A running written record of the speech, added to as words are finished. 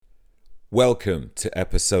Welcome to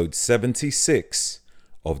episode 76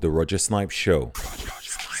 of the Roger Snipes Show.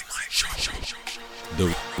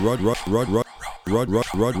 The Roger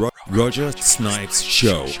Snipes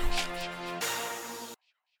Show.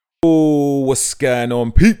 Oh, what's going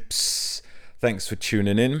on, peeps? Thanks for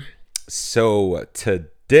tuning in. So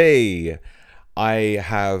today I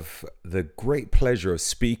have the great pleasure of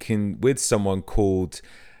speaking with someone called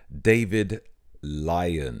David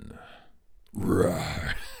Lyon.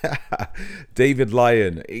 David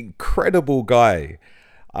Lyon, incredible guy.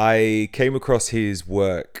 I came across his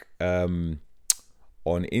work on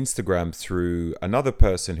Instagram through another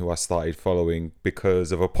person who I started following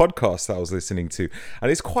because of a podcast I was listening to.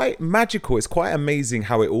 And it's quite magical. It's quite amazing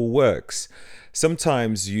how it all works.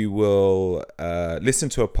 Sometimes you will listen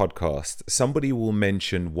to a podcast, somebody will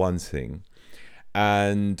mention one thing,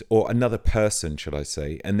 or another person, should I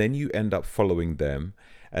say, and then you end up following them.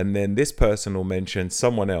 And then this person will mention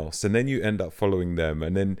someone else, and then you end up following them,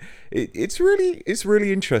 and then it's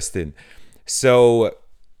really interesting. So,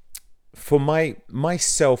 for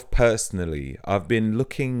myself personally, I've been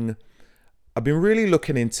really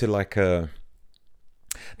looking into the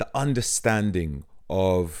understanding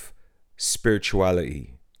of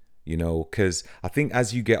spirituality, because I think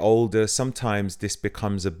as you get older, sometimes this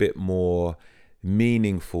becomes a bit more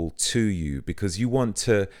meaningful to you because you want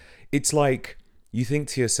to. It's like, you think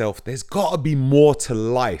to yourself, there's got to be more to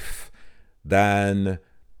life than,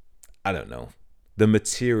 I don't know, the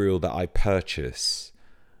material that I purchase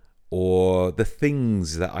or the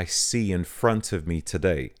things that I see in front of me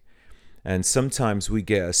today. And sometimes we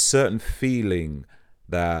get a certain feeling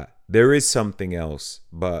that there is something else,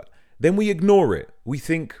 but then we ignore it. We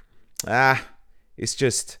think, it's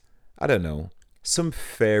just, I don't know, some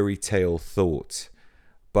fairy tale thought.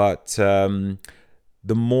 But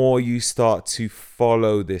the more you start to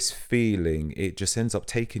follow this feeling, it just ends up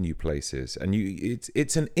taking you places. And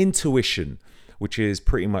it's an intuition, which is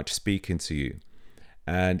pretty much speaking to you.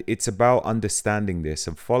 And it's about understanding this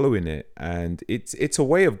and following it. And it's a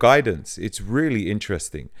way of guidance. It's really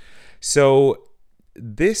interesting. So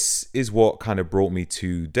this is what kind of brought me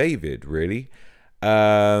to David, really.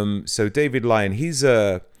 So David Lyon, he's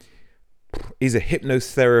a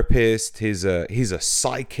hypnotherapist. He's a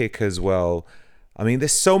psychic as well. I mean,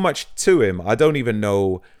 there's so much to him. I don't even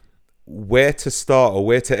know where to start or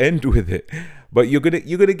where to end with it. But you're gonna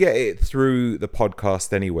get it through the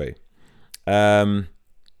podcast anyway.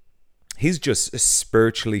 He's just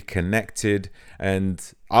spiritually connected,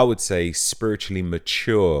 and I would say spiritually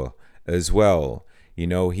mature as well.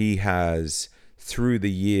 He has through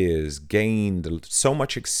the years gained so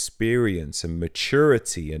much experience and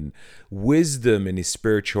maturity and wisdom in his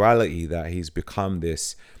spirituality that he's become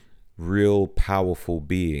this real powerful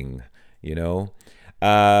being,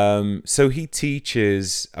 so he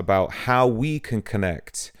teaches about how we can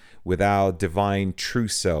connect with our divine true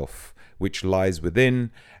self, which lies within,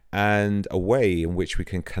 and a way in which we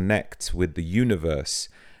can connect with the universe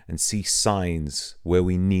and see signs where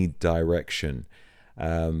we need direction.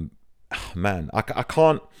 I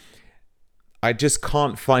just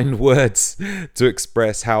can't find words to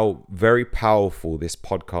express how very powerful this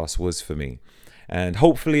podcast was for me. And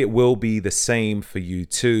hopefully it will be the same for you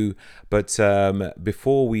too. But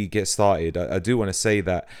before we get started, I do want to say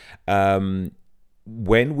that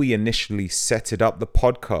when we initially set it up, the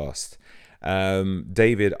podcast,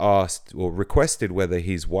 David asked or requested whether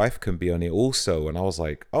his wife can be on it also. And I was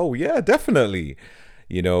like, oh yeah, definitely.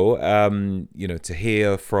 To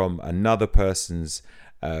hear from another person's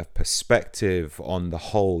perspective on the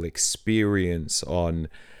whole experience, on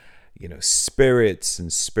spirits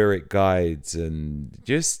and spirit guides, and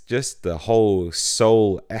just the whole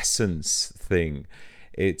soul essence thing.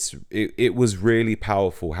 It was really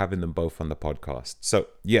powerful having them both on the podcast. So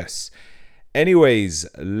yes. Anyways,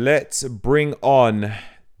 let's bring on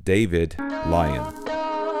David Lyon.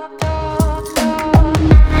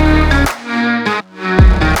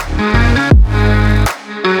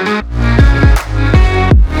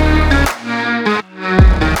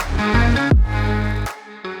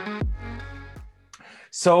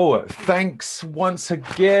 So thanks once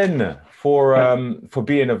again for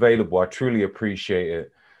being available. I truly appreciate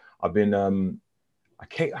it. I've been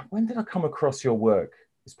when did I come across your work?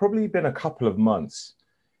 It's probably been a couple of months.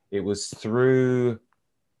 It was through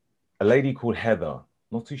a lady called Heather.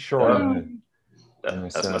 Not too sure. That's my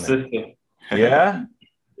sister. Yeah?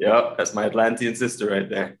 Yeah, that's my Atlantean sister right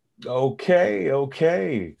there.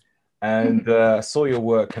 Okay. And I saw your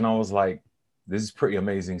work and I was like, this is pretty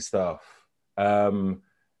amazing stuff.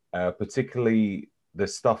 Particularly the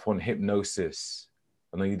stuff on hypnosis.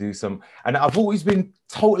 I know you do some, and I've always been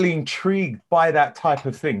totally intrigued by that type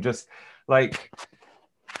of thing. Just like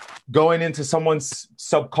going into someone's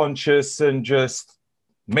subconscious and just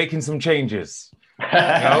making some changes.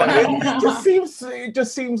 It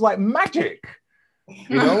just seems like magic.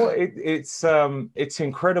 It's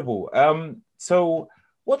incredible. So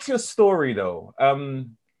what's your story though?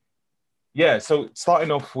 Yeah, so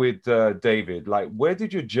starting off with David, like where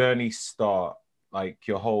did your journey start? Like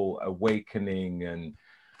your whole awakening and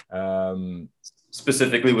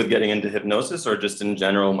specifically with getting into hypnosis, or just in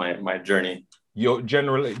general my journey? Your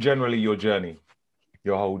generally your journey,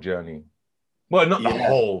 your whole journey. Well, not the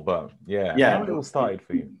whole, but how it all started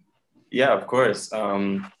for you. Yeah, of course.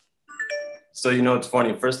 So it's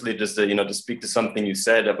funny. Firstly, just to speak to something you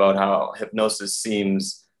said about how hypnosis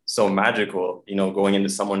seems so magical. Going into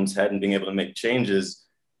someone's head and being able to make changes.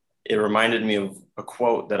 It reminded me of a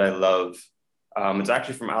quote that I love. It's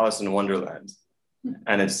actually from Alice in Wonderland,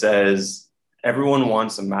 and it says, "Everyone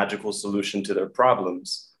wants a magical solution to their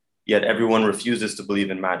problems, yet everyone refuses to believe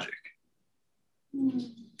in magic."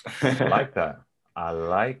 I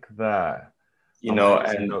like that. And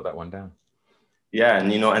note that one down. Yeah,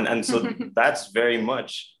 and so that's very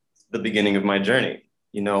much the beginning of my journey.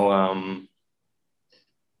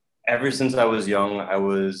 Ever since I was young, I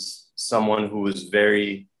was someone who was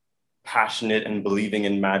very passionate and believing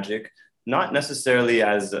in magic, not necessarily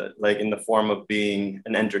as like in the form of being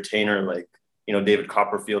an entertainer like David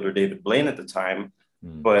Copperfield or David Blaine at the time,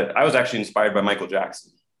 but I was actually inspired by Michael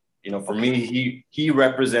Jackson. For me, he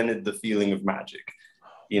represented the feeling of magic,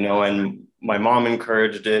 and my mom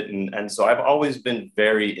encouraged it. And so I've always been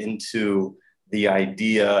very into the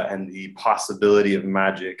idea and the possibility of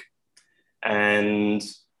magic. And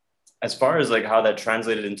as far as like how that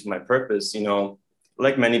translated into my purpose,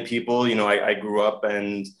 like many people, I grew up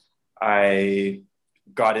and I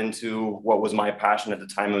got into what was my passion at the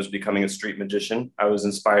time. It was becoming a street magician. I was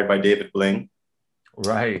inspired by David Blaine.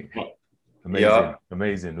 Right. Amazing.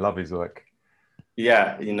 Amazing. Love his work.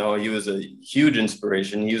 Yeah, he was a huge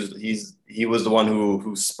inspiration. He was the one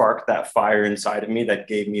who sparked that fire inside of me that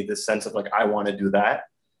gave me this sense of like, I want to do that.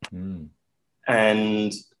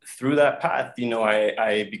 And through that path,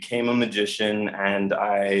 I became a magician and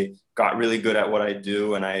I got really good at what I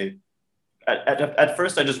do. And at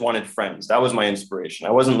first I just wanted friends. That was my inspiration.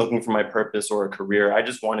 I wasn't looking for my purpose or a career. I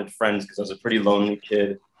just wanted friends because I was a pretty lonely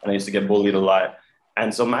kid and I used to get bullied a lot.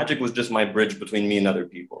 And so magic was just my bridge between me and other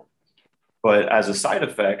people. But as a side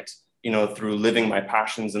effect, through living my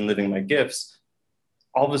passions and living my gifts,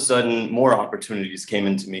 all of a sudden more opportunities came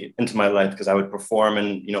into my life because I would perform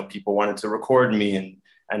and, people wanted to record me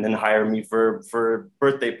and then hire me for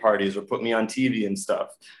birthday parties or put me on TV and stuff.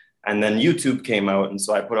 And then YouTube came out. And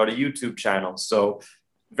so I put out a YouTube channel. So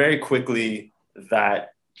very quickly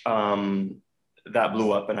that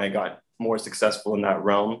blew up and I got more successful in that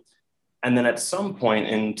realm. And then at some point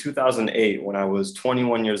in 2008, when I was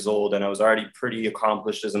 21 years old and I was already pretty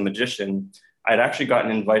accomplished as a magician, I'd actually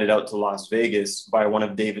gotten invited out to Las Vegas by one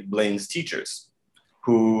of David Blaine's teachers,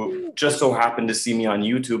 who just so happened to see me on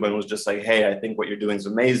YouTube and was just like, "Hey, I think what you're doing is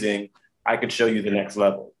amazing. I could show you the next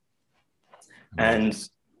level." And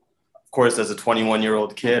of course, as a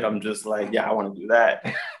 21-year-old kid, I'm just like, yeah, I want to do that.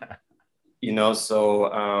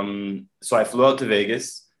 So I flew out to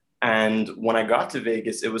Vegas. And when I got to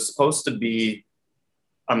Vegas, it was supposed to be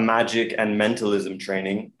a magic and mentalism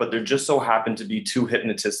training, but there just so happened to be two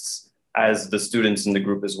hypnotists as the students in the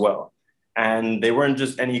group as well. And they weren't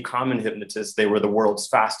just any common hypnotists, they were the world's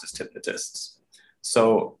fastest hypnotists.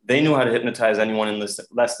 So they knew how to hypnotize anyone in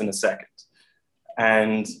less than a second.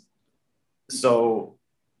 And so,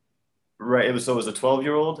 it was a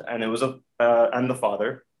 12-year-old and it was and the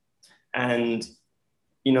father. And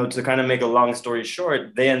to kind of make a long story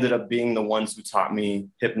short, they ended up being the ones who taught me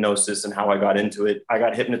hypnosis and how I got into it. I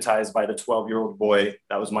got hypnotized by the 12-year-old boy.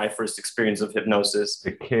 That was my first experience of hypnosis.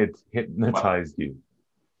 The kid hypnotized you?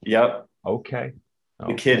 Yep. Okay.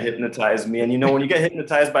 The kid hypnotized me. And when you get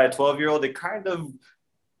hypnotized by a 12-year-old, it kind of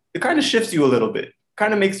shifts you a little bit,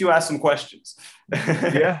 kind of makes you ask some questions.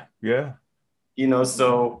 Yeah.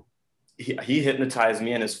 So he hypnotized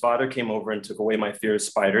me and his father came over and took away my fear of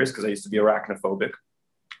spiders because I used to be arachnophobic.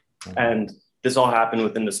 And this all happened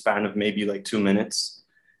within the span of maybe like 2 minutes.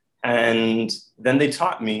 And then they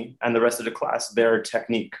taught me and the rest of the class their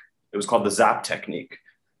technique. It was called the ZAP technique.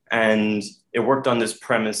 And it worked on this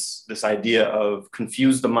premise, this idea of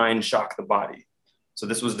confuse the mind, shock the body. So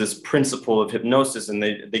this was this principle of hypnosis, and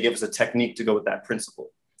they gave us a technique to go with that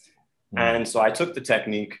principle. And so I took the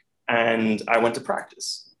technique and I went to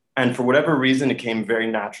practice. And for whatever reason, it came very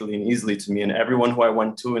naturally and easily to me. And everyone who I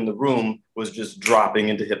went to in the room was just dropping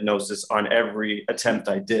into hypnosis on every attempt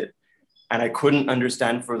I did. And I couldn't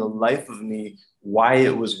understand for the life of me why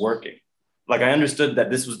it was working. like I understood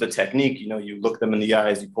that this was the technique. You know, you look them in the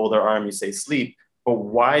eyes, you pull their arm, you say sleep. But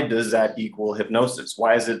why does that equal hypnosis?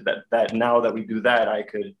 Why is it that now that we do that, I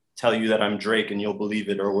could tell you that I'm Drake and you'll believe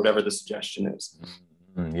it, or whatever the suggestion is?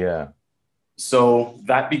 Yeah. So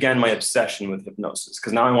that began my obsession with hypnosis,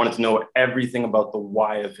 because now I wanted to know everything about the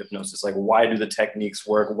why of hypnosis. Like, why do the techniques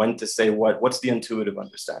work? When to say what's the intuitive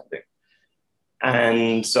understanding?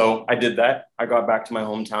 And so I did that. I got back to my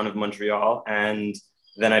hometown of Montreal, and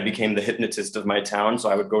then I became the hypnotist of my town. So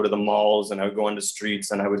I would go to the malls and I would go on the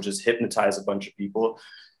streets and I would just hypnotize a bunch of people.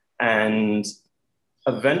 And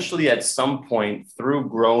eventually, at some point, through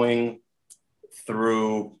growing,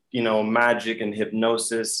 through, you know, magic and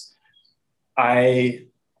hypnosis,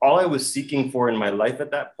 all I was seeking for in my life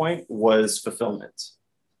at that point was fulfillment.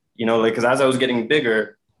 You know, like, because as I was getting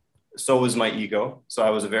bigger, so was my ego. So I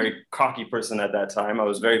was a very cocky person at that time. I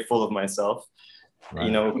was very full of myself, Right.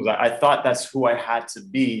 you know, because I thought that's who I had to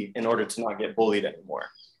be in order to not get bullied anymore.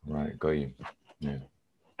 Right. Got you. Yeah.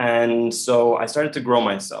 And so I started to grow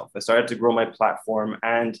myself. I started to grow my platform,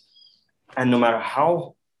 and no matter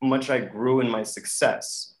how much I grew in my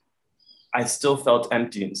success, I still felt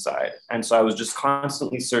empty inside. And so I was just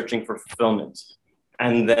constantly searching for fulfillment.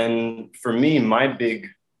 And then for me, my big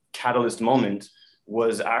catalyst moment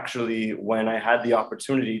was actually when I had the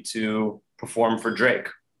opportunity to perform for Drake,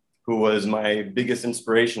 who was my biggest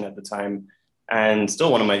inspiration at the time and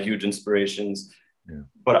still one of my huge inspirations. Yeah.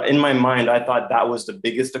 But in my mind, I thought that was the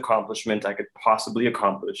biggest accomplishment I could possibly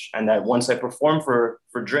accomplish. And that once I perform for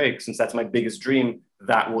Drake, since that's my biggest dream,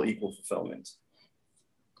 that will equal fulfillment.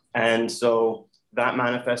 And so that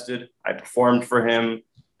manifested. I performed for him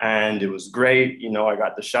and it was great. You know, I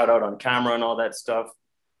got the shout out on camera and all that stuff.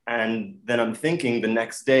 And then I'm thinking the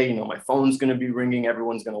next day, you know, my phone's going to be ringing.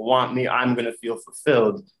 Everyone's going to want me. I'm going to feel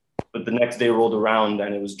fulfilled. But the next day rolled around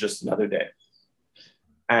and it was just another day.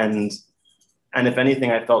 And if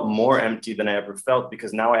anything, I felt more empty than I ever felt,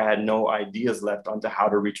 because now I had no ideas left onto how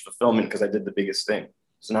to reach fulfillment, because I did the biggest thing.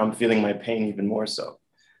 So now I'm feeling my pain even more so.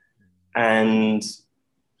 And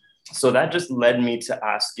so that just led me to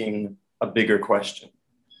asking a bigger question.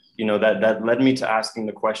 You know, that led me to asking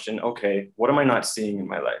the question, okay, what am I not seeing in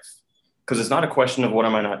my life? Because it's not a question of what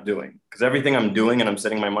am I not doing, because everything I'm doing and I'm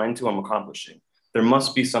setting my mind to, I'm accomplishing. There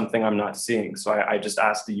must be something I'm not seeing. So I just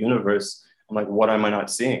asked the universe, I'm like, what am I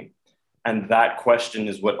not seeing? And that question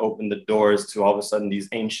is what opened the doors to all of a sudden these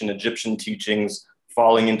ancient Egyptian teachings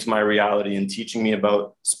falling into my reality and teaching me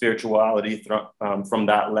about spirituality from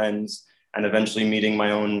that lens, and eventually meeting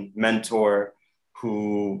my own mentor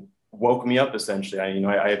who woke me up essentially.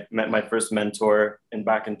 I met my first mentor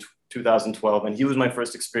back in 2012, and he was my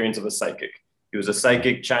first experience of a psychic. He was a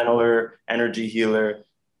psychic channeler, energy healer.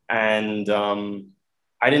 And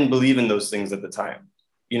I didn't believe in those things at the time.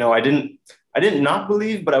 You know, I didn't not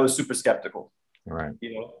believe, but I was super skeptical. Right.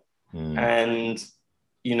 You know, and,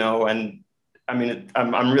 you know, and I mean,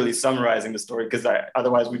 I'm really summarizing the story because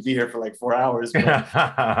otherwise we'd be here for like 4 hours.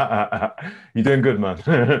 But... You're doing good,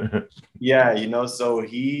 man. Yeah, you know, so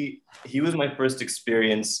he was my first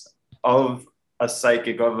experience of a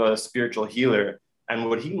psychic, of a spiritual healer. And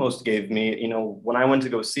what he most gave me, you know, when I went to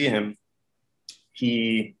go see him,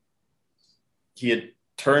 he had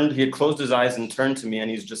closed his eyes and turned to me, and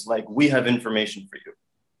he's just like, we have information for you.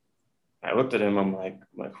 I looked at him, I'm like,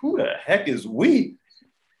 who the heck is we?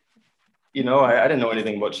 You know, I didn't know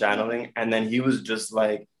anything about channeling. And then he was just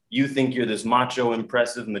like, you think you're this macho,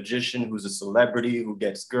 impressive magician who's a celebrity who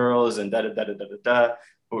gets girls and da da da da da da.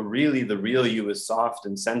 But really, the real you is soft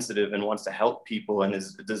and sensitive and wants to help people and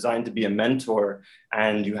is designed to be a mentor.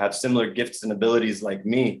 And you have similar gifts and abilities like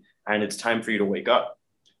me. And it's time for you to wake up.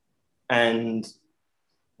 And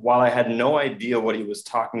while I had no idea what he was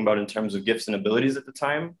talking about in terms of gifts and abilities at the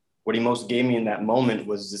time, what he most gave me in that moment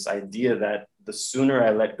was this idea that the sooner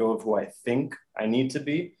I let go of who I think I need to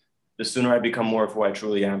be, the sooner I become more of who I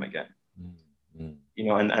truly am again. Mm-hmm. You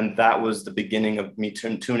know, and that was the beginning of me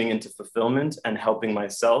tuning into fulfillment and helping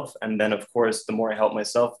myself. And then, of course, the more I help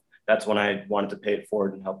myself, that's when I wanted to pay it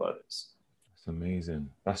forward and help others. That's amazing.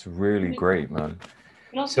 That's really great, man.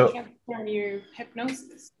 It also transform your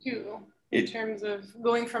hypnosis too, in terms of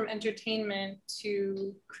going from entertainment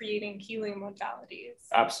to creating healing modalities.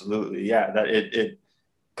 Absolutely, yeah. That it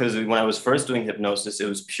because when I was first doing hypnosis, it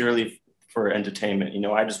was purely for entertainment. You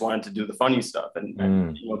know, I just wanted to do the funny stuff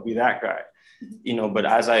and you know, be that guy. You know, but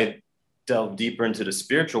as I delved deeper into the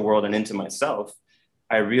spiritual world and into myself,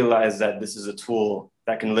 I realized that this is a tool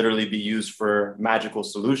that can literally be used for magical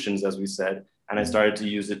solutions, as we said. And I started to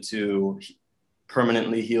use it to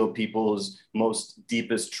permanently heal people's most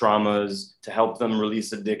deepest traumas, to help them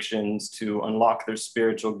release addictions, to unlock their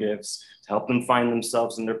spiritual gifts, to help them find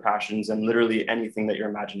themselves and their passions, and literally anything that your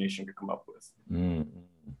imagination could come up with. Mm.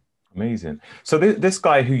 Amazing. So this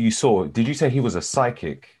guy who you saw, did you say he was a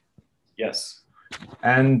psychic? Yes.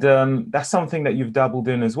 And that's something that you've dabbled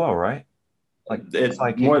in as well, right? Like it's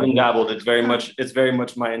psychic. More than dabbled. It's very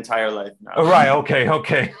much my entire life now. Oh, right. Okay.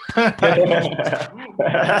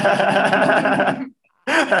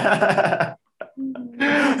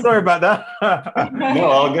 Sorry about that. No,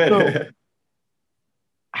 all good.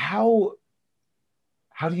 So,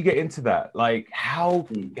 how do you get into that? Like, how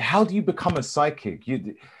do you become a psychic?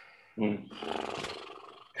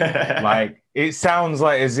 Like, it sounds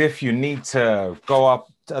like as if you need to go up,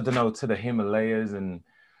 I don't know, to the Himalayas and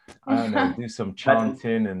I don't know, do some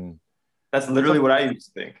chanting. And that's literally what I used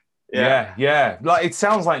to think. Yeah. Like, it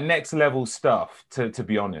sounds like next level stuff, to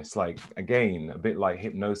be honest. Like, again, a bit like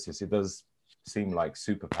hypnosis. It does seem like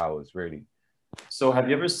superpowers, really. So have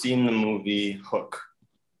you ever seen the movie Hook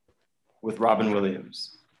with Robin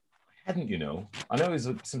Williams? I hadn't, I know he's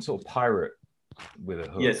some sort of pirate with a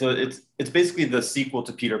hook. Yeah, so it's basically the sequel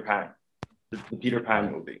to Peter Pan, the Peter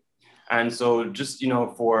Pan movie. And so just,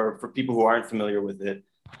 for people who aren't familiar with it,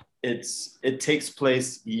 it takes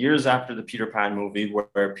place years after the Peter Pan movie,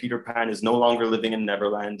 where Peter Pan is no longer living in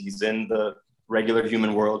Neverland. He's in the regular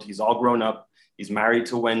human world. He's all grown up. He's married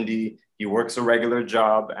to Wendy. He works a regular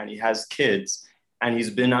job and he has kids. And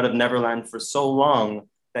he's been out of Neverland for so long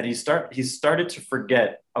that he started to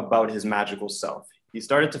forget about his magical self. He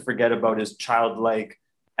started to forget about his childlike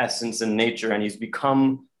essence and nature, and he's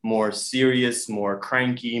become more serious, more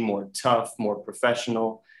cranky, more tough, more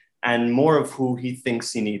professional, and more of who he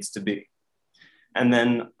thinks he needs to be. And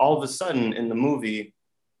then all of a sudden in the movie,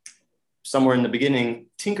 somewhere in the beginning,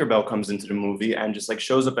 Tinkerbell comes into the movie and just like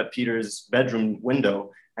shows up at Peter's bedroom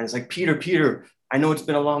window. And it's like, Peter, I know it's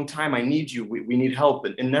been a long time. I need you. We need help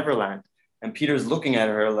in Neverland. And Peter's looking at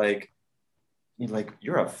her like,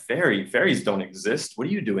 you're a fairy. Fairies don't exist. What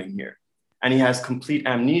are you doing here? And he has complete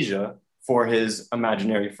amnesia for his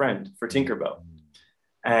imaginary friend, for Tinkerbell,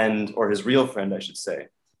 or his real friend, I should say.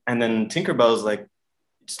 And then Tinkerbell's like,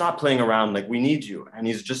 stop playing around. Like, we need you. And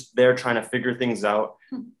he's just there trying to figure things out.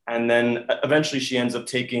 And then eventually she ends up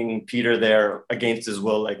taking Peter there against his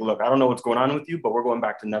will. Like, look, I don't know what's going on with you, but we're going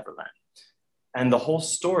back to Neverland. And the whole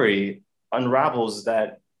story unravels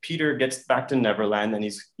that Peter gets back to Neverland, and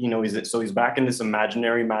he's back in this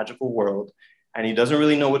imaginary magical world, and he doesn't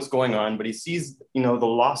really know what's going on, but he sees, the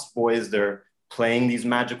Lost Boys, they're playing these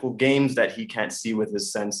magical games that he can't see with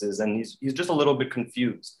his senses, and he's just a little bit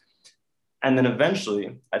confused. And then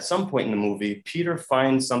eventually, at some point in the movie, Peter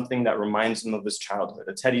finds something that reminds him of his childhood,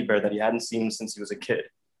 a teddy bear that he hadn't seen since he was a kid.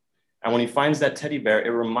 And when he finds that teddy bear, it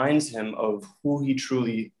reminds him of who he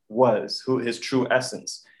truly was, his true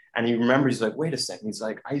essence. And he remembers, he's like, wait a second. He's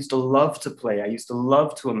like, I used to love to play. I used to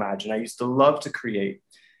love to imagine. I used to love to create.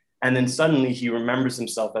 And then suddenly he remembers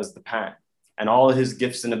himself as the Pan, and all of his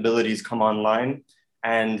gifts and abilities come online,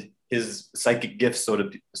 and his psychic gifts, so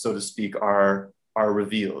to speak, are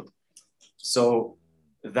revealed. So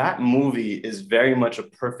that movie is very much a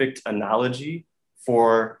perfect analogy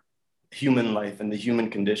for human life and the human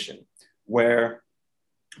condition, where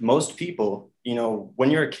most people,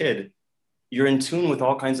 when you're a kid, you're in tune with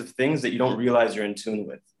all kinds of things that you don't realize you're in tune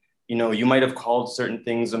with. You might have called certain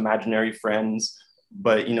things imaginary friends,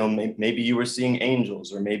 but, maybe you were seeing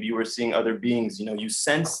angels, or maybe you were seeing other beings. You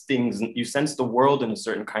sense things, you sense the world in a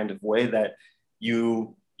certain kind of way that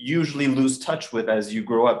you usually lose touch with as you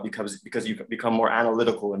grow up, because you become more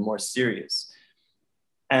analytical and more serious.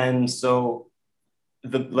 And so,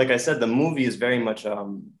 like I said, the movie is very much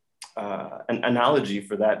an analogy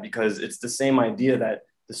for that, because it's the same idea that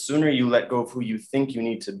the sooner you let go of who you think you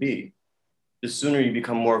need to be, the sooner you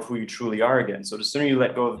become more of who you truly are again. So the sooner you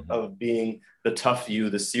let go of being the tough you,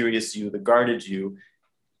 the serious you, the guarded you,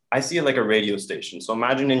 I see it like a radio station. So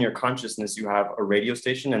imagine in your consciousness, you have a radio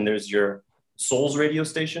station, and there's your soul's radio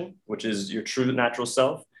station, which is your true natural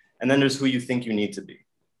self. And then there's who you think you need to be.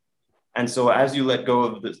 And so as you let go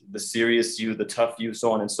of the serious you, the tough you,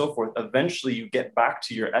 so on and so forth, eventually you get back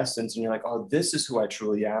to your essence, and you're like, oh, this is who I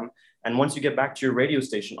truly am. And once you get back to your radio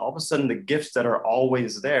station, all of a sudden the gifts that are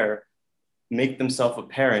always there make themselves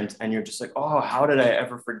apparent. And you're just like, oh, how did I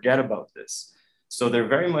ever forget about this? So they're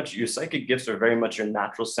very much, your psychic gifts are very much your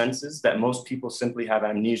natural senses that most people simply have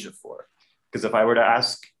amnesia for. Because if I were to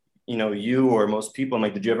ask, you or most people, I'm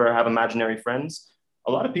like, did you ever have imaginary friends?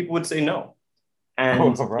 A lot of people would say no.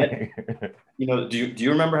 And right. do you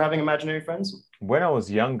remember having imaginary friends? When I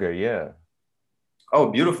was younger, yeah. Oh,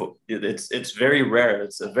 beautiful. It's very rare.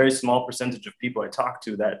 It's a very small percentage of people I talk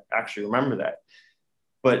to that actually remember that.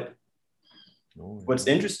 But what's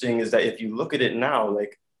interesting is that if you look at it now,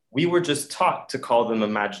 like we were just taught to call them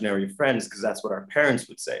imaginary friends because that's what our parents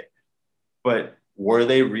would say. But were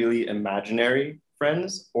they really imaginary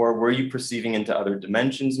friends, or were you perceiving into other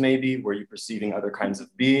dimensions? Maybe were you perceiving other kinds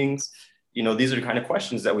of beings? You know, these are the kind of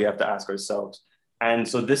questions that we have to ask ourselves. And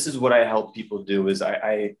so this is what I help people do: is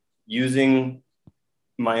I using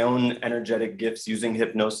my own energetic gifts, using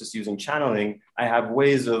hypnosis, using channeling, I have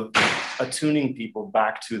ways of attuning people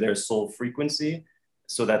back to their soul frequency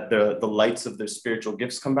so that the lights of their spiritual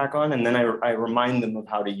gifts come back on. And then I remind them of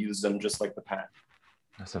how to use them, just like the pan.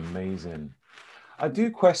 That's amazing. I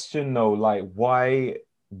do question though, like why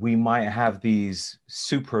we might have these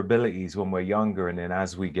super abilities when we're younger, and then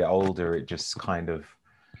as we get older, it just kind of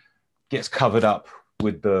gets covered up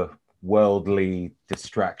with the worldly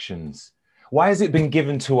distractions. Why has it been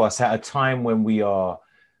given to us at a time when we are,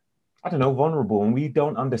 I don't know, vulnerable and we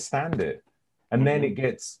don't understand it? And then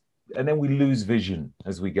and then we lose vision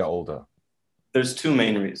as we get older. There's two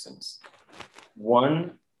main reasons.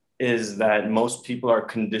 One is that most people are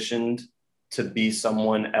conditioned to be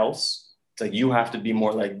someone else. It's like, you have to be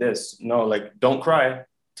more like this. No, like, don't cry,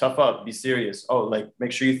 tough up, be serious. Oh, like,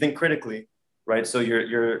 make sure you think critically, right? So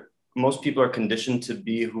most people are conditioned to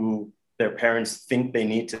be who their parents think they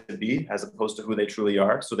need to be, as opposed to who they truly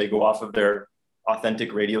are. So they go off of their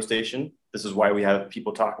authentic radio station. This is why we have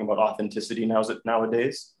people talking about authenticity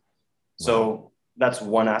nowadays. Wow. So that's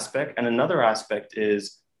one aspect. And another aspect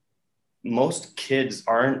is most kids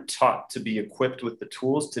aren't taught to be equipped with the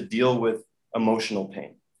tools to deal with emotional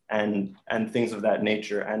pain and things of that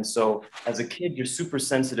nature. And so as a kid, you're super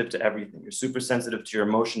sensitive to everything. You're super sensitive to your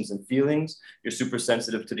emotions and feelings. You're super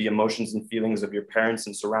sensitive to the emotions and feelings of your parents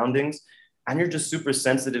and surroundings. And you're just super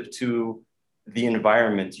sensitive to the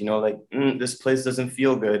environment, you know, like, this place doesn't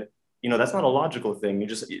feel good. You know, that's not a logical thing.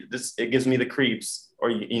 It gives me the creeps, or,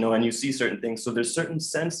 you know, and you see certain things. So there's certain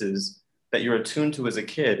senses that you're attuned to as a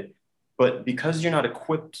kid, but because you're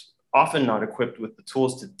often not equipped with the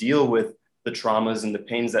tools to deal with the traumas and the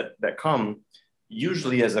pains that come,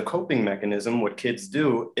 usually as a coping mechanism, what kids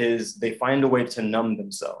do is they find a way to numb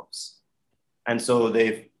themselves. And so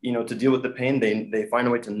to deal with the pain, they find a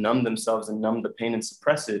way to numb themselves and numb the pain and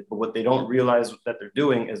suppress it. But what they don't realize that they're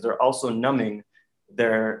doing is they're also numbing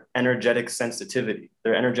their energetic sensitivity,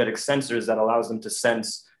 their energetic sensors that allows them to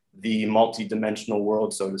sense the multi-dimensional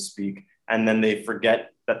world, so to speak. And then they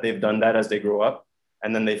forget that they've done that as they grow up.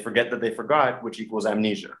 And then they forget that they forgot, which equals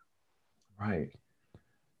amnesia. Right.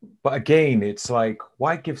 But again, it's like,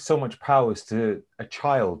 why give so much powers to a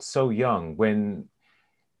child so young when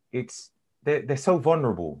they're so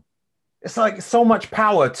vulnerable? It's like so much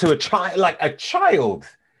power to a child, like a child.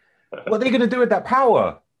 What are they going to do with that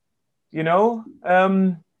power? You know?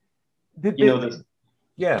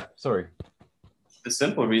 Yeah, sorry. The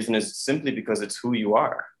simple reason is simply because it's who you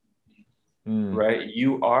are, right?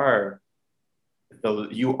 You are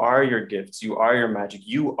your gifts, you are your magic,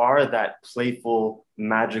 you are that playful,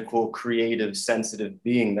 magical, creative, sensitive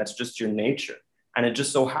being. That's just your nature. And it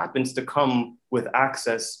just so happens to come with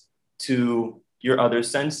access to your other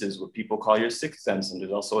senses, what people call your sixth sense. And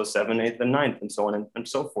there's also a 7th, 8th, and 9th, and so on and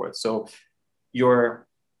so forth. So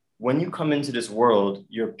when you come into this world,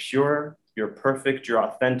 you're pure, you're perfect, you're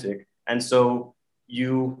authentic. And so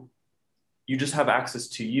you just have access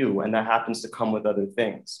to you, and that happens to come with other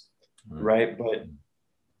things. Right. But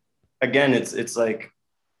again, it's like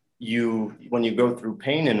when you go through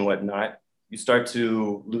pain and whatnot, you start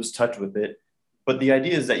to lose touch with it. But the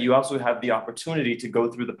idea is that you also have the opportunity to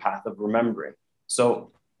go through the path of remembering.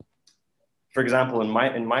 So, for example, in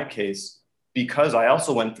my case, because I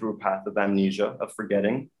also went through a path of amnesia, of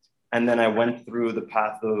forgetting, and then I went through the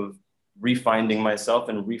path of refinding myself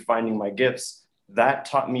and refinding my gifts, that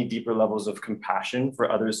taught me deeper levels of compassion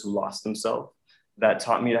for others who lost themselves. That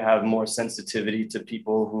taught me to have more sensitivity to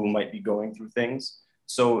people who might be going through things.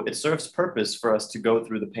 So it serves purpose for us to go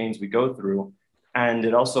through the pains we go through. And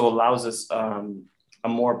it also allows us a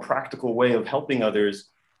more practical way of helping others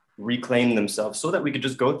reclaim themselves so that we could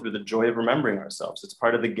just go through the joy of remembering ourselves. It's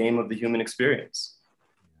part of the game of the human experience.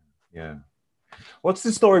 Yeah. What's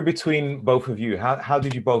the story between both of you? How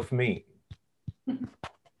did you both meet?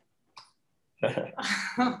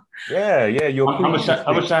 Yeah,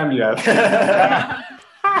 how much time do you have?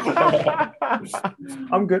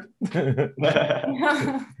 I'm good.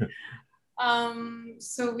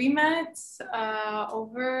 So we met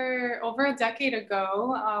over a decade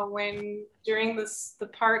ago when during the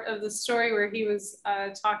part of the story where he was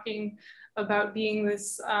talking about being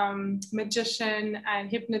this magician and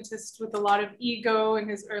hypnotist with a lot of ego in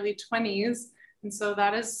his early 20s. And so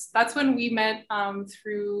that's when we met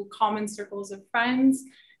through common circles of friends.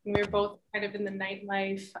 And we were both kind of in the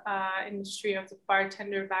nightlife industry. I was a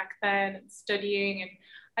bartender back then and studying, and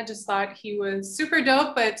I just thought he was super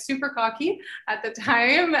dope, but super cocky at the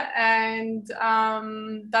time. And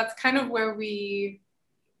that's kind of where we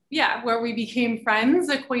became friends,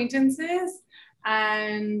 acquaintances.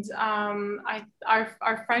 And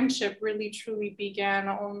our friendship really truly began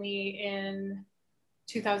only in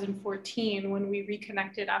 2014 when we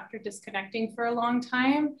reconnected after disconnecting for a long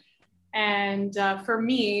time. And for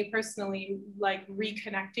me personally, like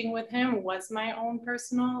reconnecting with him was my own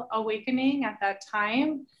personal awakening at that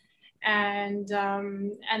time. And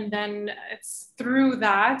then it's through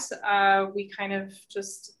that we kind of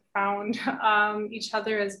just found each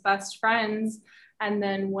other as best friends, and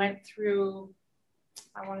then went through,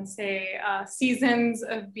 I want to say, seasons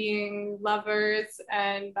of being lovers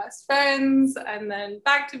and best friends, and then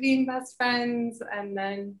back to being best friends, and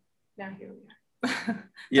then now here we are.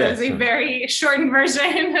 Yeah, it's a very shortened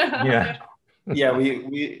version.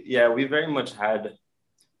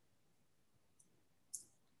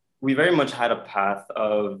 We very much had a path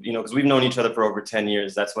of, because we've known each other for over 10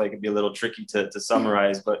 years. That's why it could be a little tricky to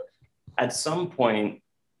summarize. But at some point,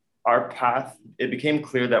 our path, it became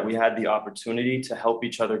clear that we had the opportunity to help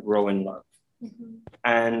each other grow in love. Mm-hmm.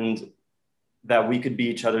 And that we could be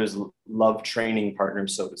each other's love training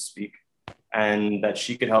partners, so to speak. And that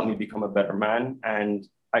she could help me become a better man, and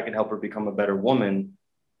I could help her become a better woman.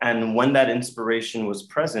 And when that inspiration was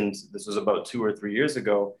present, this was about 2 or 3 years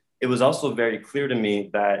ago, it was also very clear to me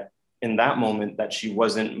that in that moment that she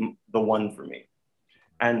wasn't the one for me.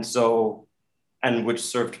 And so, and which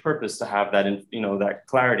served purpose to have that, that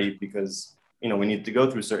clarity, because, we need to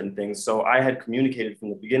go through certain things. So I had communicated from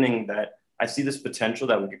the beginning that I see this potential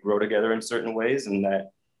that we could grow together in certain ways, and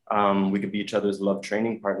that we could be each other's love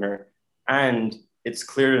training partner. And it's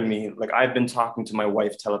clear to me, like, I've been talking to my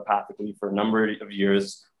wife telepathically for a number of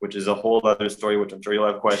years, which is a whole other story, which I'm sure you'll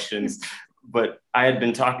have questions. But I had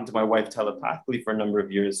been talking to my wife telepathically for a number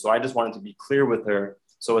of years. So I just wanted to be clear with her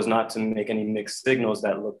so as not to make any mixed signals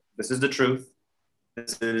that, look, this is the truth.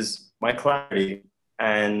 This is my clarity.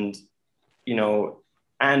 And,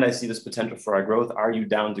 and I see this potential for our growth. Are you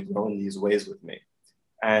down to grow in these ways with me?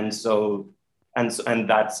 And so,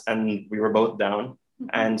 and we were both down.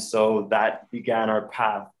 And so that began our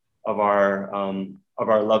path of our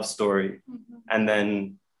love story. Mm-hmm. And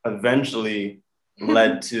then eventually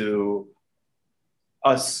led to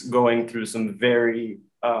us going through some very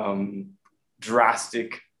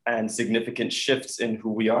drastic and significant shifts in who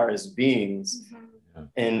we are as beings, mm-hmm.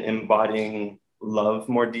 in embodying love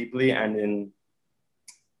more deeply. And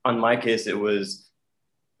on my case, it was,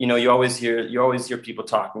 you always hear people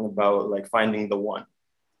talking about like finding the one.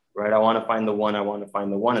 Right? I want to find the one.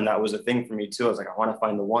 And that was a thing for me too. I was like, I want to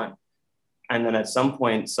find the one. And then at some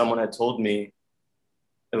point, someone had told me,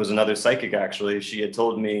 it was another psychic actually, she had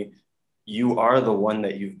told me, you are the one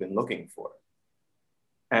that you've been looking for.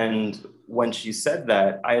 And when she said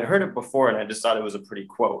that, I had heard it before and I just thought it was a pretty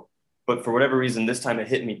quote. But for whatever reason, this time it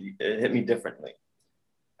hit me differently.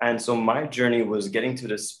 And so my journey was getting to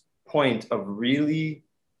this point of really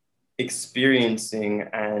experiencing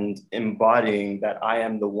and embodying that I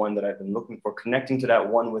am the one that I've been looking for, connecting to that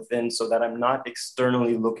one within, so that I'm not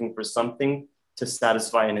externally looking for something to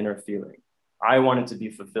satisfy an inner feeling. I wanted to be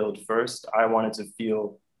fulfilled first. I wanted to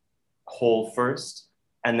feel whole first.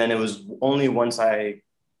 And then it was only once I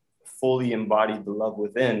fully embodied the love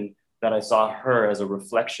within that I saw her as a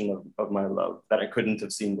reflection of my love that I couldn't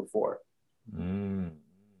have seen before.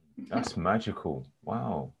 That's magical.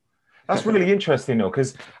 Wow. That's really interesting though,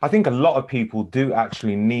 because I think a lot of people do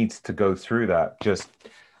actually need to go through that, just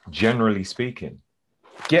generally speaking.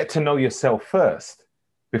 Get to know yourself first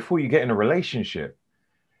before you get in a relationship.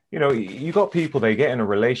 You got people, they get in a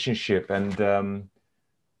relationship and,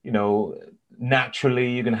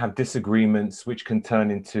 naturally you're going to have disagreements, which can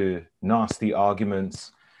turn into nasty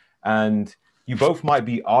arguments. And you both might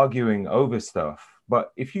be arguing over stuff.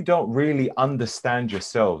 But if you don't really understand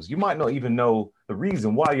yourselves, you might not even know the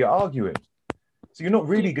reason why you're arguing. So you're not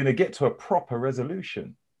really going to get to a proper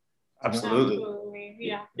resolution. Absolutely.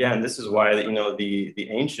 Yeah. And this is why, the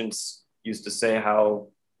ancients used to say how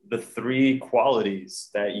the 3 qualities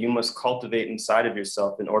that you must cultivate inside of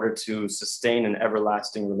yourself in order to sustain an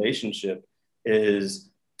everlasting relationship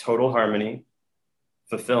is total harmony,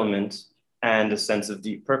 fulfillment, and a sense of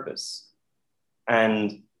deep purpose.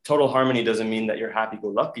 And total harmony doesn't mean that you're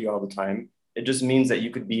happy-go-lucky all the time. It just means that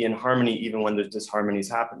you could be in harmony even when there's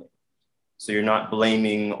disharmonies happening. So you're not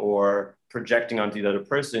blaming or projecting onto the other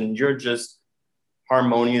person. You're just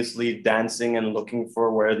harmoniously dancing and looking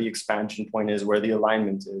for where the expansion point is, where the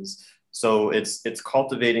alignment is. So it's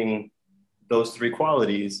cultivating those three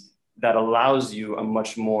qualities that allows you a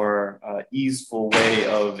much more easeful way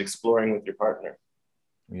of exploring with your partner.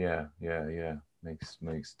 Yeah.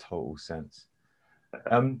 Makes total sense.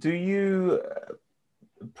 Do you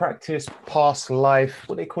practice past life?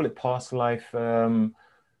 What do they call it? Past life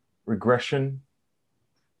regression?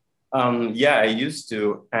 Yeah, I used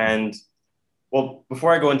to. And well,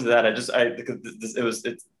 before I go into that, because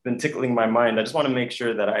it's been tickling my mind. I just want to make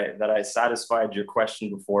sure that I satisfied your question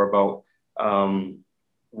before about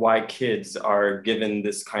why kids are given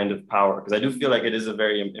this kind of power, because I do feel like it is a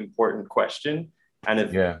very important question. And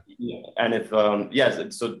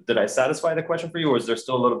yes, so did I satisfy the question for you, or is there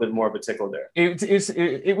still a little bit more of a tickle there?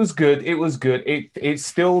 It was good. It was good. It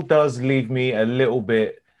still does leave me a little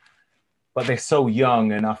bit, but they're so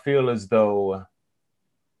young, and I feel as though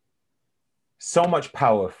so much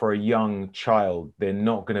power for a young child, they're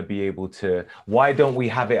not going to be able to. Why don't we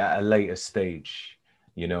have it at a later stage?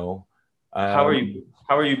 You know, how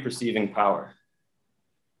are you perceiving power?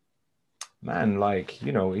 Man, like,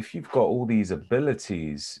 you know, if you've got all these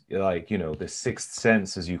abilities, like, you know, the sixth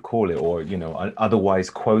sense, as you call it, or, you know, otherwise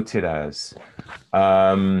quoted as,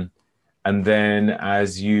 and then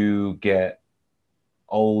as you get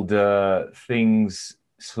older, things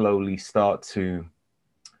slowly start to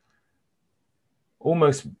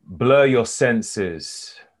almost blur your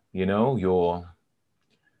senses, you know, your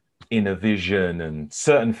inner vision and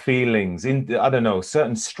certain feelings, I don't know,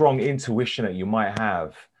 certain strong intuition that you might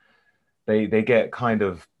have. They get kind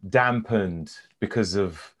of dampened because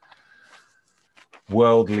of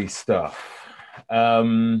worldly stuff.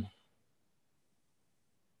 Yeah,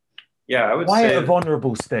 I would why say at a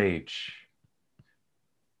vulnerable stage?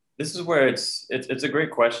 This is where it's a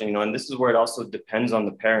great question, you know, and this is where it also depends on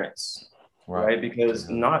the parents, right? Because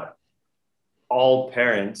not all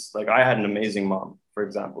parents, like I had an amazing mom, for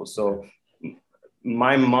example. So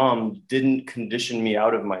my mom didn't condition me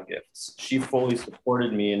out of my gifts. She fully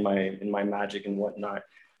supported me in my magic and whatnot.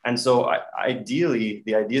 And so ideally,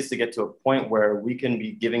 the idea is to get to a point where we can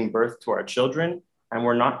be giving birth to our children and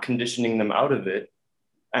we're not conditioning them out of it.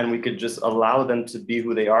 And we could just allow them to be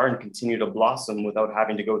who they are and continue to blossom without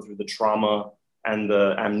having to go through the trauma and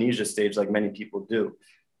the amnesia stage like many people do.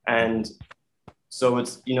 And so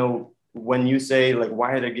it's, you know, when you say like,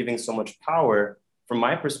 why are they giving so much power? From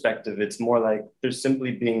my perspective, it's more like they're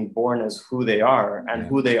simply being born as who they are, and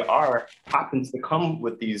who they are happens to come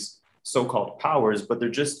with these so-called powers, but they're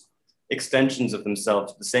just extensions of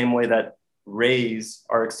themselves, the same way that rays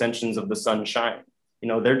are extensions of the sunshine. You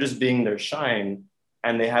know, they're just being their shine,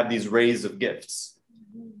 and they have these rays of gifts,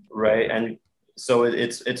 right? And so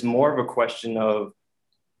it's more of a question of,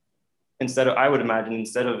 I would imagine,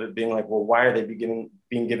 instead of it being like, well, why are they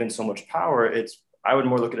being given so much power? I would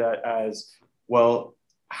more look at it as, well,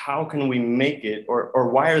 how can we make it, or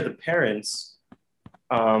why are the parents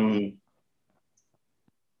not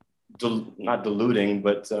diluting,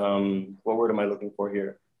 but what word am I looking for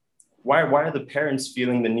here? Why are the parents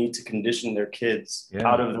feeling the need to condition their kids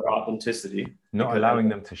out of their authenticity? Not allowing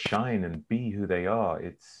them to shine and be who they are.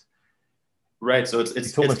 It's right. So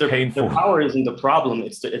it's painful. Their power isn't the problem.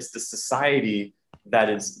 It's the society that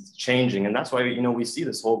is changing, and that's why, you know, we see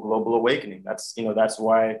this whole global awakening. That's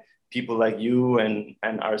why people like you and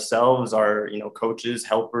ourselves are, you know, coaches,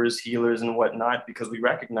 helpers, healers, and whatnot, because we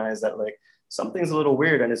recognize that like something's a little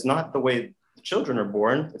weird, and it's not the way the children are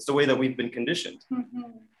born. It's the way that we've been conditioned. Mm-hmm.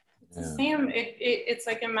 It's the same. It's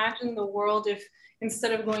like, imagine the world if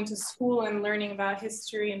instead of going to school and learning about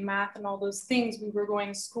history and math and all those things, we were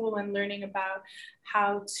going to school and learning about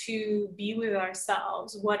how to be with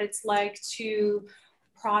ourselves, what it's like to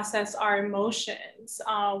process our emotions,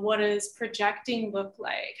 what does projecting look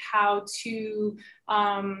like, how to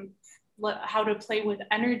play with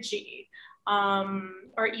energy,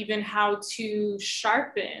 or even how to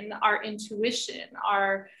sharpen our intuition,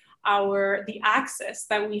 the access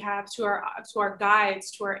that we have to our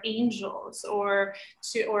guides, to our angels, or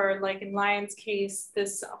like in Lion's case,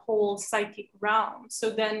 this whole psychic realm.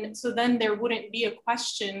 So then there wouldn't be a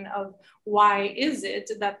question of why is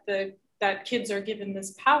it that kids are given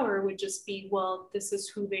this power. It would just be, well, this is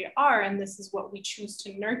who they are and this is what we choose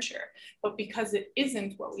to nurture. But because it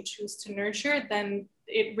isn't what we choose to nurture, then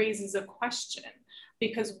it raises a question,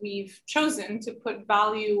 because we've chosen to put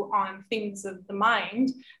value on things of the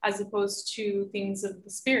mind as opposed to things of the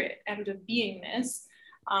spirit and of beingness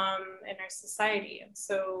in our society. And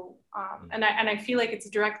so, and I feel like it's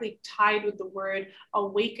directly tied with the word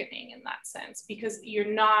awakening in that sense, because you're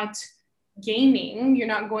not gaining. You're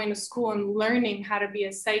not going to school and learning how to be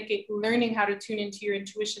a psychic, learning how to tune into your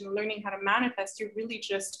intuition, learning how to manifest. You're really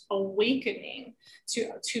just awakening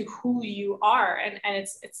to who you are. And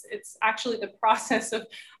it's actually the process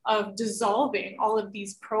of dissolving all of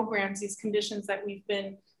these programs, these conditions that we've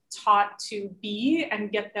been taught to be,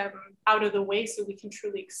 and get them out of the way so we can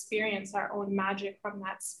truly experience our own magic from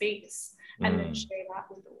that space and then share that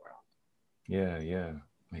with the world. Yeah.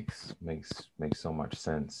 Makes so much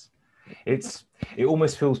sense. It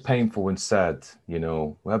almost feels painful and sad, you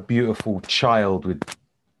know, a beautiful child with,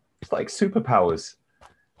 it's like superpowers.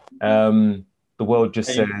 The world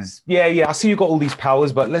just says, yeah, I see you got all these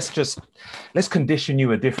powers, but let's condition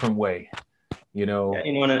you a different way, you know. Yeah,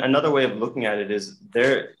 you know, and another way of looking at it is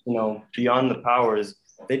they're, you know, beyond the powers,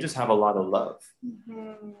 they just have a lot of love,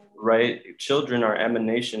 right? Children are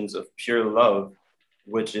emanations of pure love,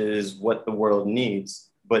 which is what the world needs.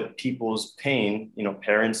 But people's pain, you know,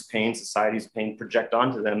 parents' pain, society's pain, project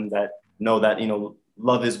onto them that know that, you know,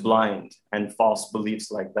 love is blind, and false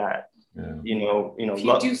beliefs like that. Yeah. You know, if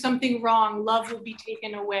you do something wrong, love will be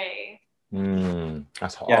taken away.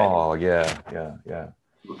 That's oh yeah.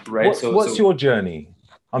 Right. What's your journey?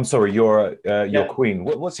 I'm sorry, your queen.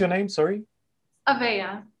 What's your name? Sorry.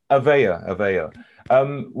 Avea.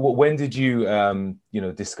 When did you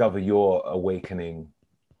discover your awakening?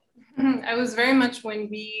 I was very much when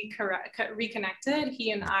we reconnected,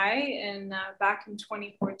 he and I, back in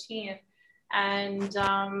 2014, and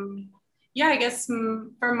I guess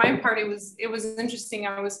for my part, it was interesting.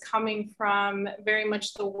 I was coming from very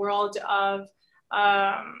much the world of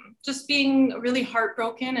just being really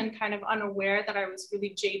heartbroken and kind of unaware that I was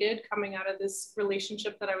really jaded coming out of this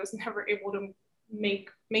relationship that I was never able to make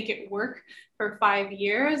it work for 5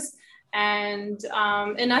 years. And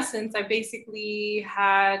in essence, I basically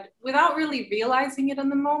had, without really realizing it in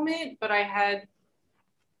the moment, but I had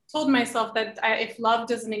told myself that if love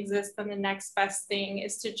doesn't exist, then the next best thing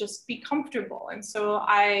is to just be comfortable. And so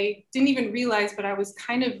I didn't even realize, but I was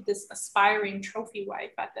kind of this aspiring trophy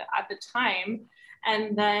wife at the time.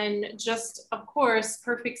 And then just, of course,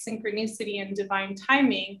 perfect synchronicity and divine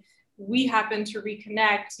timing, we happened to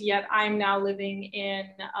reconnect, yet I'm now living in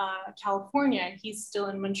California and he's still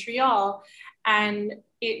in Montreal. And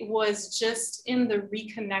it was just in the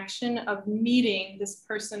reconnection of meeting this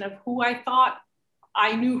person of who I thought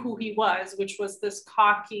I knew who he was, which was this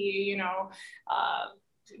cocky,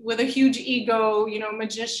 with a huge ego,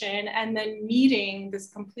 magician, and then meeting this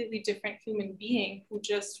completely different human being who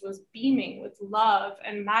just was beaming with love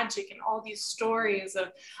and magic and all these stories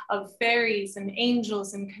of fairies and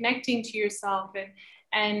angels and connecting to yourself.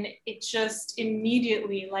 And it just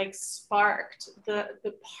immediately sparked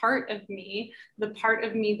the part of me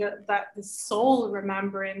that the soul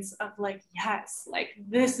remembrance of yes,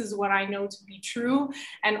 this is what I know to be true.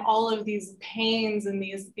 And all of these pains and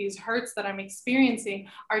these hurts that I'm experiencing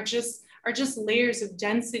are just layers of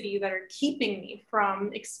density that are keeping me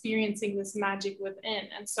from experiencing this magic within.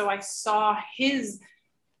 And so I saw his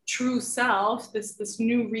true self, this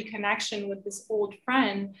new reconnection with this old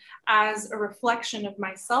friend, as a reflection of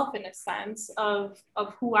myself, in a sense of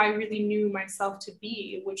who I really knew myself to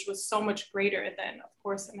be, which was so much greater than, of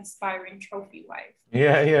course, an aspiring trophy wife.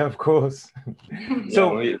 Yeah, of course.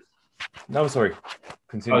 So no, sorry,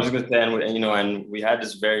 continue. I was just gonna say, and we had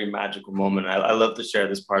this very magical moment. I love to share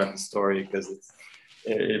this part of the story because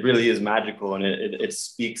it really is magical, and it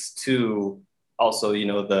speaks to also,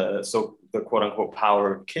 the quote unquote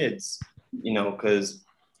power of kids, because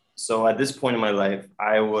so at this point in my life,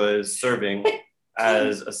 I was serving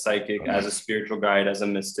as a psychic, as a spiritual guide, as a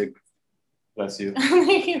mystic. Bless you.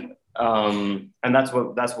 And that's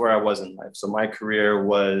where I was in life. So my career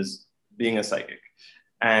was being a psychic.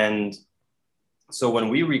 And so when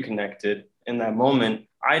we reconnected in that moment,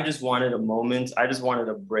 I just wanted a moment. I just wanted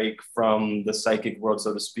a break from the psychic world,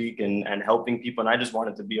 so to speak, and helping people. And I just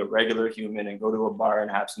wanted to be a regular human and go to a bar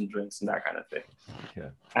and have some drinks and that kind of thing. Yeah.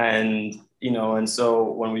 And, and so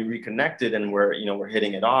when we reconnected and we're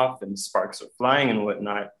hitting it off and sparks are flying and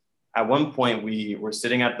whatnot, at one point we were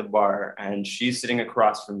sitting at the bar and she's sitting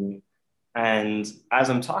across from me. And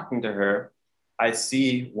as I'm talking to her, I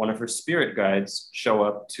see one of her spirit guides show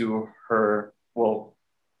up to her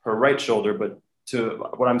right shoulder, but to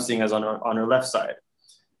what I'm seeing as on her left side.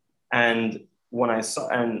 And when I saw,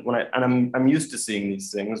 I'm used to seeing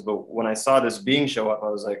these things, but when I saw this being show up, I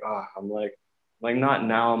was like, I'm like, not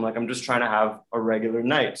now. I'm just trying to have a regular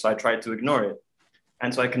night. So I tried to ignore it.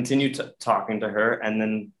 And so I continued talking to her. And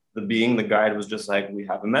then the guide was just like, we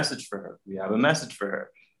have a message for her. We have a message for her.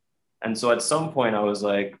 And so at some point I'm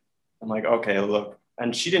like, okay, look.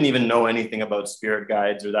 And she didn't even know anything about spirit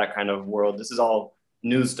guides or that kind of world. This is all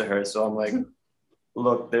news to her. So I'm like,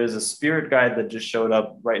 look, there's a spirit guide that just showed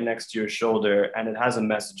up right next to your shoulder and it has a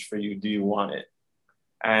message for you. Do you want it?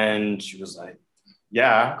 And she was like,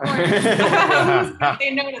 yeah.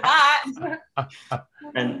 They know to that.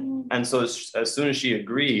 and so as soon as she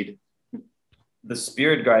agreed, the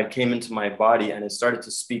spirit guide came into my body and it started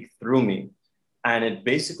to speak through me. And it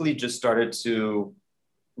basically just started to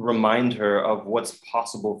remind her of what's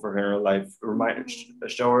possible for her in her life, remind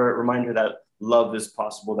her that love is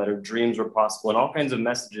possible, that her dreams were possible, and all kinds of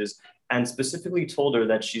messages, and specifically told her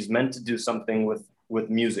that she's meant to do something with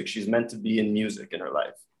music. She's meant to be in music in her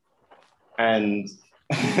life. And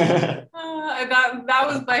that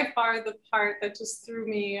was by far the part that just threw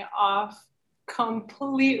me off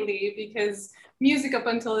completely, because music up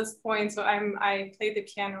until this point, so I play the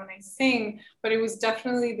piano and I sing, but it was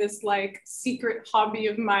definitely this like secret hobby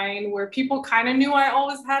of mine where people kind of knew I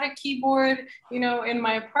always had a keyboard, you know, in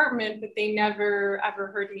my apartment, but they never ever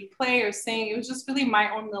heard me play or sing. It was just really my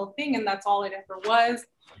own little thing, and that's all it ever was.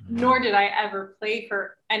 Nor did I ever play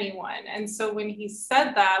for anyone. And so when he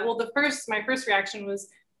said that, well, my first reaction was,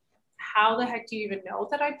 how the heck do you even know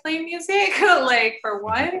that I play music? Like, for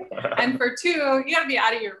one, and for two, you gotta be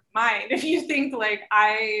out of your mind if you think like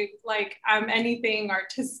I'm anything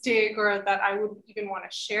artistic or that I would even want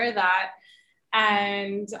to share that.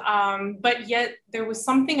 And but yet there was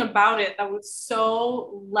something about it that was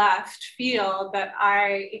so left field that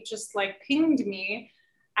it just like pinged me.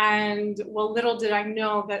 And well, little did I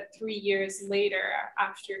know that 3 years later,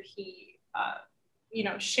 after he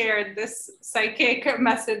shared this psychic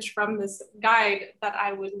message from this guide, that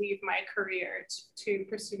I would leave my career to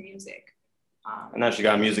pursue music. And now she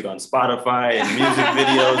got music on Spotify and music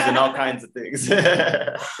videos and all kinds of things.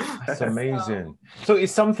 That's amazing. So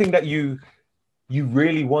it's something that you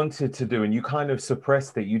really wanted to do and you kind of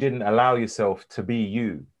suppressed it. You didn't allow yourself to be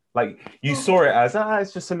you. Like you saw it as,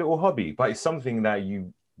 it's just a little hobby, but it's something that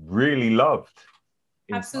you really loved.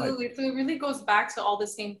 Absolutely. So it really goes back to all the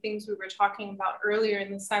same things we were talking about earlier,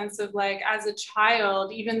 in the sense of like, as a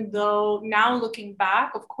child, even though now looking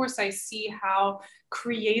back, of course, I see how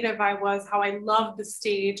creative I was, how I loved the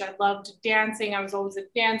stage. I loved dancing. I was always a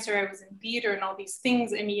dancer. I was in theater and all these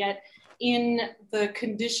things. And yet in the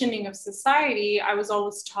conditioning of society, I was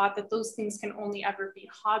always taught that those things can only ever be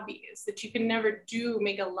hobbies, that you can never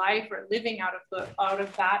make a life or a living out of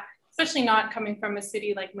that. Especially not coming from a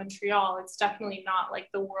city like Montreal. It's definitely not like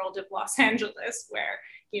the world of Los Angeles where,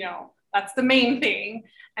 that's the main thing.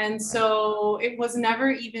 And so it was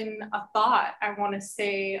never even a thought, I want to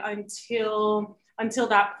say, until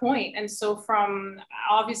that point. And so from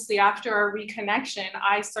obviously after our reconnection,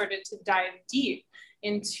 I started to dive deep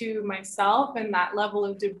into myself, and that level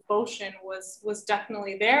of devotion was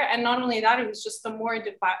definitely there. And not only that, it was just the more I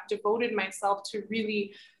devoted myself to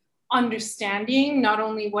really understanding not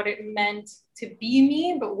only what it meant to be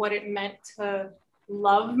me, but what it meant to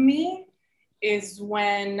love me, is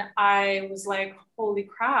when I was like, holy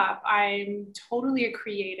crap, I'm totally a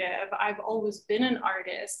creative. I've always been an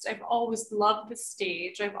artist. I've always loved the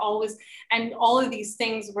stage. and all of these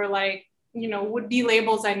things were like, would be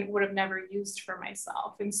labels I would have never used for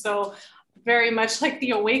myself. And so very much like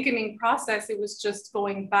the awakening process, it was just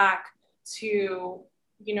going back to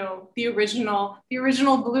the original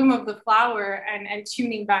bloom of the flower and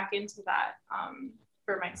tuning back into that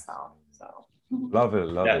for myself. So love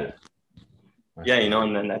it. Yeah,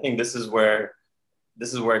 and then I think this is where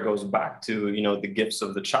it goes back to, the gifts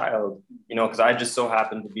of the child, because I just so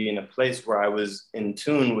happened to be in a place where I was in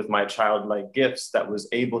tune with my childlike gifts, that was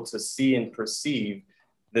able to see and perceive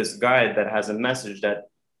this guide that has a message that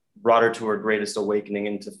brought her to her greatest awakening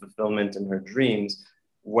into fulfillment in her dreams,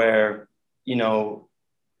 where,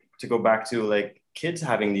 to go back to like kids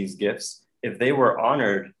having these gifts, if they were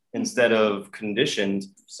honored instead of conditioned,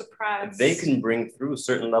 suppressed, they can bring through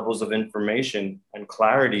certain levels of information and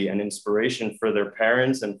clarity and inspiration for their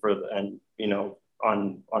parents and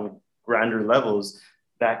on grander levels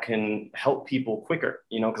that can help people quicker,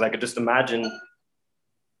 because I could just imagine,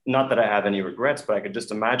 not that I have any regrets, but I could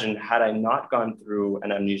just imagine, had I not gone through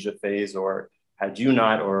an amnesia phase, or had you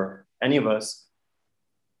not, or any of us,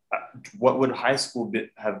 what would high school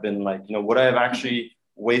have been like? Would I have actually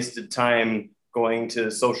wasted time going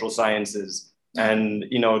to social sciences and,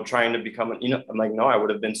 trying to become, I'm like, no, I would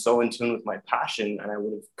have been so in tune with my passion, and I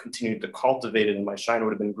would have continued to cultivate it, and my shine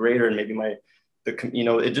would have been greater. And maybe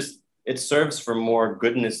it serves for more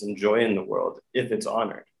goodness and joy in the world if it's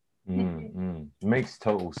honored. It makes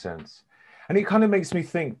total sense. And it kind of makes me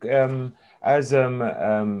think, as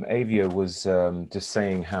Avia was just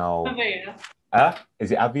saying how...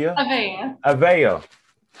 is it Avia? Avea,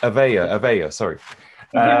 sorry.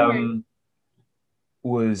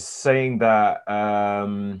 was saying that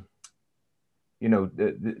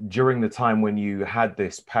during the time when you had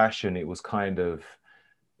this passion, it was kind of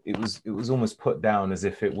it was almost put down as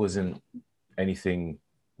if it wasn't anything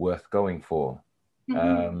worth going for.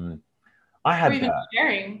 Mm-hmm. I Or had even that.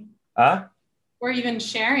 sharing. Huh? Or even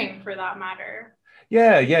sharing for that matter.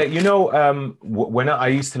 Yeah, yeah. When I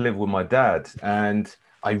used to live with my dad, and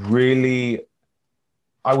I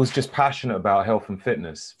was just passionate about health and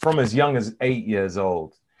fitness from as young as 8 years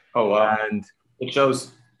old. Oh, wow. And It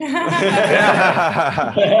shows.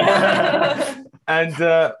 yeah. And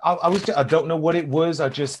I don't know what it was. I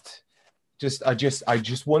just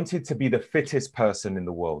wanted to be the fittest person in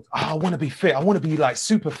the world. Oh, I want to be fit. I want to be like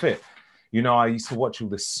super fit. I used to watch all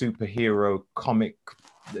the superhero comic,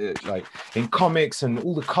 like in comics and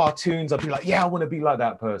all the cartoons. I'd be like, yeah, I want to be like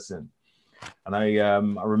that person. And I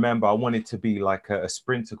remember I wanted to be like a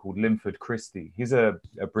sprinter called Linford Christie. He's a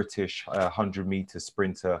British 100-meter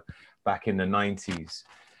sprinter back in the 90s.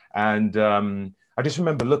 And I just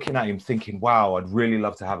remember looking at him thinking, wow, I'd really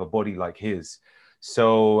love to have a body like his.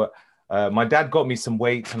 So my dad got me some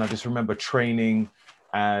weights, and I just remember training.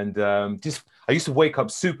 And I used to wake up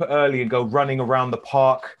super early and go running around the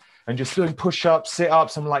park and just doing push-ups,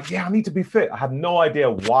 sit-ups. I'm like, yeah, I need to be fit. I have no idea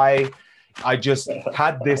why. I just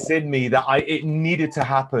had this in me that it needed to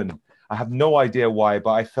happen. I have no idea why,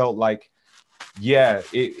 but I felt like, yeah,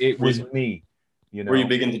 it was me. Were you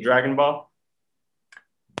big into Dragon Ball?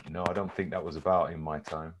 No, I don't think that was about in my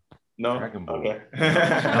time. No? Dragon Ball. Okay.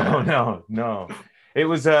 No. It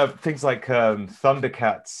was things like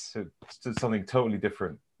Thundercats, something totally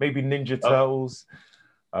different. Maybe Ninja Turtles.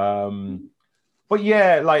 But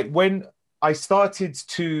yeah, like when I started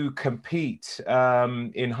to compete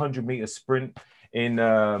in 100-meter sprint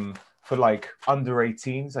for like under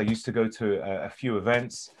 18s. I used to go to a few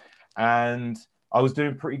events, and I was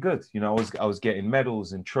doing pretty good. I was getting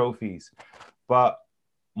medals and trophies, but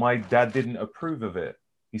my dad didn't approve of it.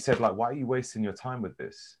 He said, like, why are you wasting your time with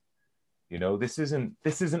this? This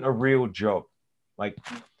isn't a real job. Like,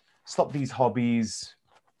 stop these hobbies.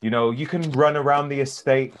 You can run around the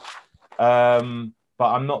estate, but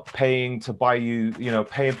I'm not paying to buy you,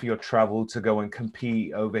 paying for your travel to go and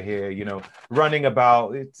compete over here, running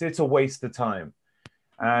about. It's a waste of time.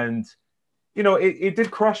 And, it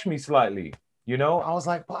did crush me slightly. I was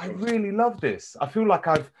like, but I really love this. I feel like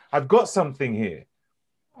I've got something here,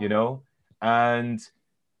 and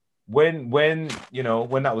when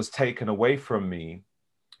that was taken away from me,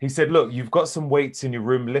 he said, look, you've got some weights in your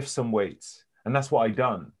room, lift some weights. And that's what I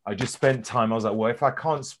done. I just spent time. I was like, well, if I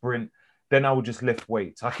can't sprint, then I will just lift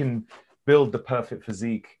weights. I can build the perfect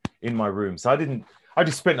physique in my room. So I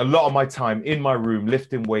just spent a lot of my time in my room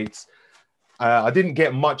lifting weights. I didn't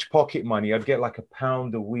get much pocket money. I'd get like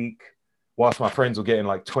 £1 a week, whilst my friends were getting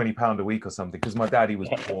like £20 a week or something, because my daddy was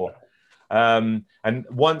poor. And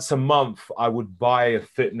once a month, I would buy a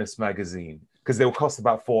fitness magazine because they would cost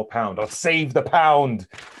about £4. I'd save the pound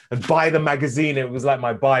and buy the magazine. It was like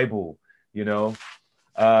my Bible,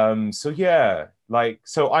 So yeah,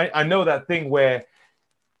 so I know that thing where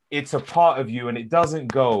it's a part of you and it doesn't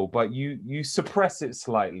go, but you suppress it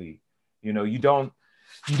slightly. You don't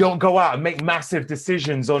go out and make massive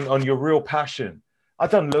decisions on your real passion.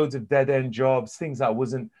 I've done loads of dead end jobs, things that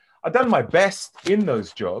I've done my best in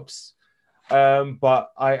those jobs.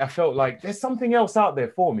 But I felt like there's something else out there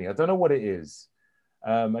for me. I don't know what it is.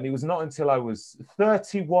 And it was not until I was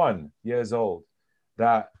 31 years old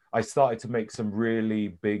that I started to make some really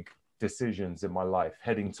big decisions in my life,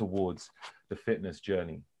 heading towards the fitness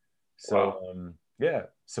journey. So, wow. Yeah,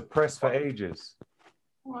 suppressed for ages.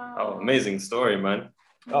 Wow. Oh, amazing story, man.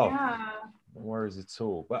 Oh, yeah. No worries at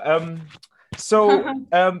all. But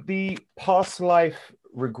the past life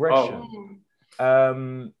regression.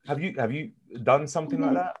 Oh. Have you done something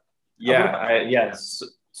like that? Yeah, yes.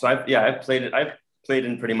 So I've played it. I've played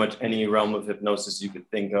in pretty much any realm of hypnosis you could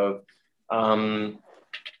think of.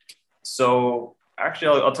 So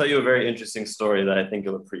actually, I'll tell you a very interesting story that I think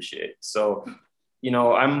you'll appreciate. So,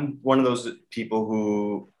 I'm one of those people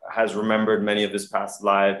who has remembered many of his past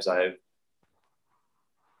lives. I've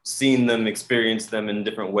seen them, experienced them in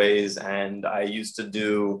different ways, and I used to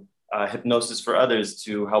do hypnosis for others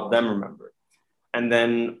to help them remember. And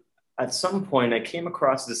then at some point, I came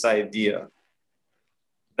across this idea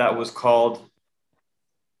that was called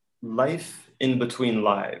life in between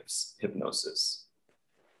lives hypnosis.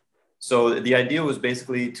 So the idea was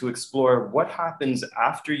basically to explore what happens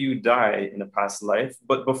after you die in a past life,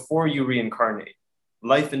 but before you reincarnate,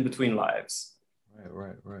 life in between lives.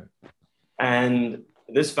 Right. And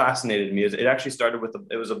this fascinated me. It actually started with,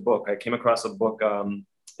 it was a book. I came across a book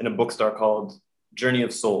in a bookstore called Journey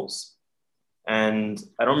of Souls. And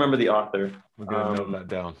I don't remember the author. We're gonna note that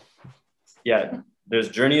down. Yeah, there's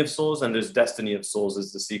Journey of Souls and there's Destiny of Souls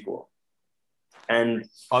is the sequel. And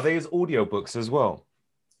are they as audiobooks as well?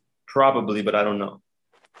 Probably, but I don't know.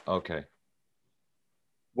 Okay.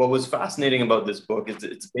 What was fascinating about this book is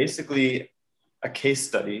it's basically a case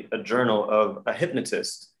study, a journal of a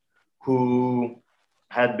hypnotist who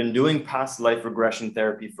had been doing past life regression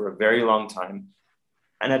therapy for a very long time.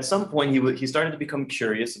 And at some point, he started to become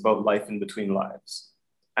curious about life in between lives.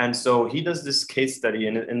 And so he does this case study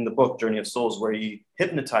in the book, Journey of Souls, where he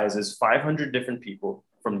hypnotizes 500 different people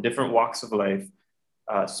from different walks of life,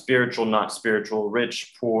 spiritual, not spiritual,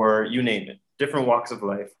 rich, poor, you name it, different walks of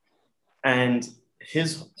life. And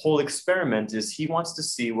his whole experiment is he wants to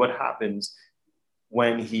see what happens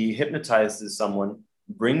when he hypnotizes someone,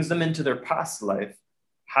 brings them into their past life,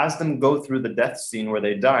 has them go through the death scene where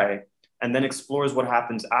they die, and then explores what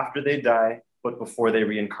happens after they die, but before they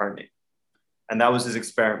reincarnate. And that was his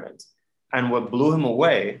experiment. And what blew him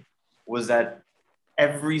away was that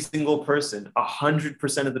every single person,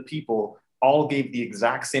 100% of the people, all gave the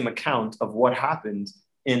exact same account of what happened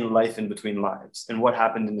in life in between lives and what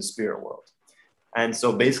happened in the spirit world. And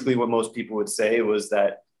so basically what most people would say was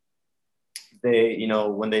that they,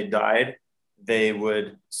 when they died,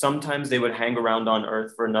 sometimes they would hang around on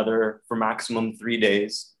earth for maximum 3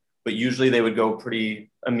 days, but usually they would go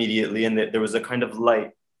pretty immediately. And that there was a kind of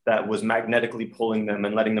light that was magnetically pulling them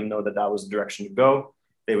and letting them know that that was the direction to go.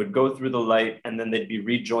 They would go through the light and then they'd be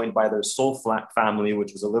rejoined by their soul family,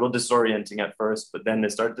 which was a little disorienting at first, but then they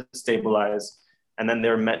started to stabilize. And then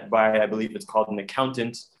they're met by, I believe it's called an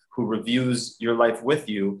accountant, who reviews your life with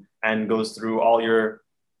you and goes through all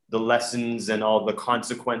the lessons and all the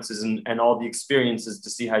consequences and all the experiences to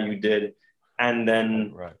see how you did. And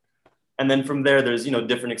then, right. And then from there, there's,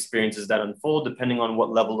 different experiences that unfold depending on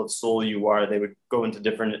what level of soul you are. They would go into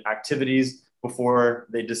different activities before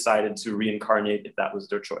they decided to reincarnate if that was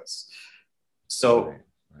their choice. So right.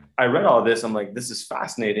 I read all this. I'm like, this is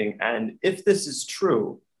fascinating. And if this is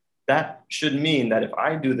true, that should mean that if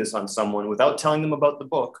I do this on someone without telling them about the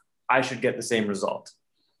book, I should get the same result.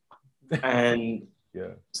 And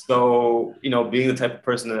yeah. So, being the type of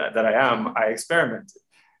person that I am, I experimented.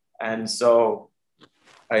 And so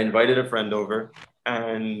I invited a friend over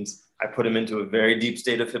and I put him into a very deep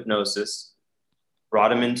state of hypnosis,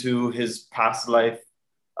 brought him into his past life,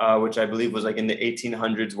 which I believe was like in the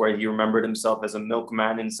 1800s, where he remembered himself as a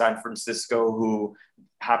milkman in San Francisco who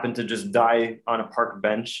happened to just die on a park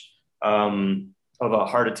bench of a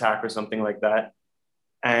heart attack or something like that.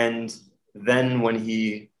 And then when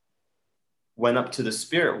he went up to the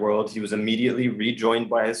spirit world, he was immediately rejoined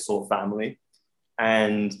by his soul family.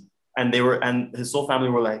 And his soul family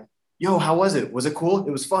were like, yo, how was it? Was it cool?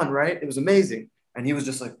 It was fun, right? It was amazing. And he was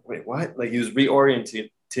just like, wait, what? Like he was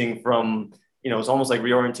reorienting from, it was almost like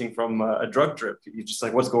reorienting from a drug trip. He's just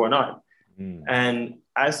like, what's going on? Mm. And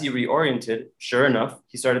as he reoriented, sure enough,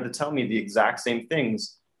 he started to tell me the exact same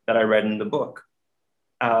things that I read in the book,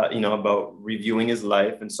 about reviewing his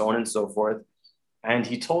life and so on and so forth. And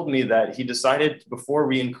he told me that he decided before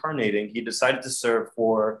reincarnating, he decided to serve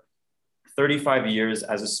for 35 years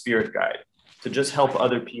as a spirit guide to just help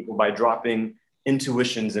other people by dropping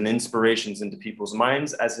intuitions and inspirations into people's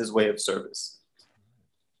minds as his way of service.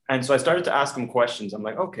 And so I started to ask him questions. I'm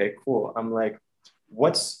like, okay, cool. I'm like,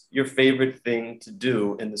 what's your favorite thing to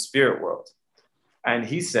do in the spirit world? And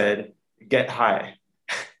he said, get high.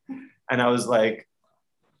 And I was like,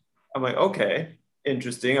 okay,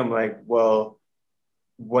 interesting. I'm like, well,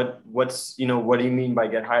 what do you mean by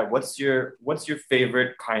get high? What's your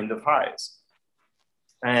favorite kind of highs?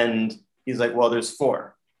 And he's like, well, there's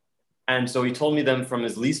 4. And so he told me them from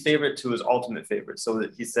his least favorite to his ultimate favorite. So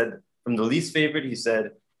he said from the least favorite, he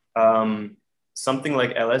said something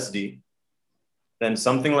like LSD, then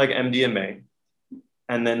something like MDMA,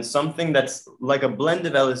 and then something that's like a blend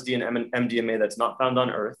of LSD and MDMA that's not found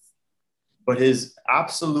on Earth. But his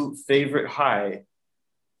absolute favorite high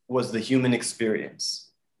was the human experience.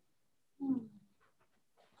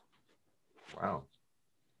 Wow.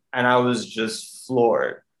 And I was just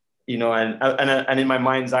floored, and in my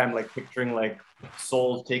mind's eye, I'm like picturing like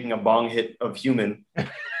souls taking a bong hit of human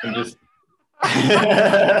and just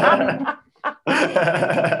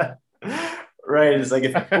right. It's like,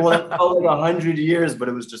 it felt like 100 years, but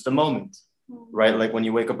it was just a moment, right? Like when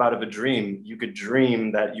you wake up out of a dream, you could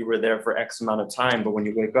dream that you were there for X amount of time, but when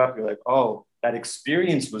you wake up, you're like, oh, that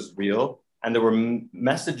experience was real. And there were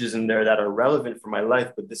messages in there that are relevant for my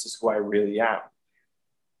life, but this is who I really am.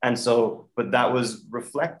 And so, but that was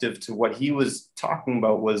reflective to what he was talking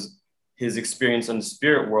about was his experience in the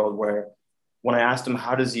spirit world, where when I asked him,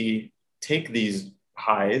 how does he take these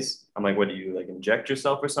highs. I'm like, what do you like inject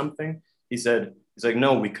yourself or something? He's like,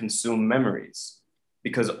 no, we consume memories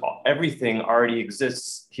because everything already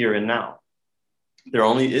exists here and now. There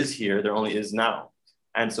only is here, there only is now.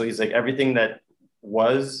 And so he's like, everything that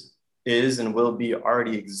was, is, and will be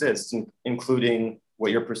already exists, including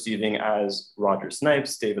what you're perceiving as Roger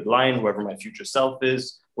Snipes, David Lyon, whoever my future self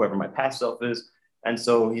is, whoever my past self is. And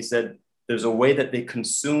so he said, there's a way that they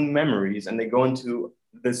consume memories and they go into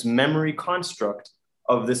this memory construct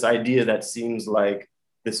of this idea that seems like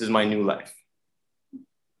this is my new life.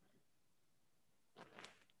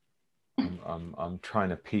 I'm trying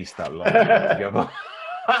to piece that together.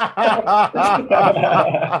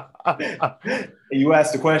 You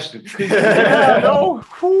asked the question. Yeah, no.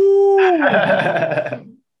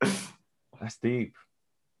 That's deep.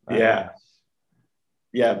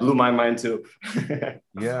 Yeah, blew my mind too.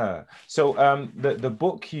 Yeah. So the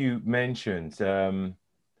book you mentioned, Journey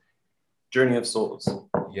of Souls.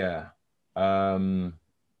 Yeah.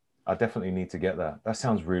 I definitely need to get that. That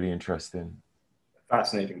sounds really interesting.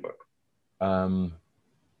 Fascinating book.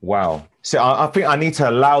 Wow. So I think I need to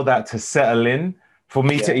allow that to settle in for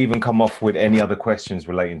me to even come off with any other questions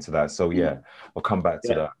relating to that. So yeah, I'll come back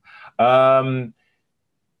to that.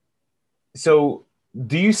 So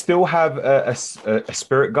do you still have a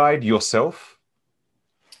spirit guide yourself?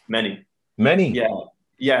 Many.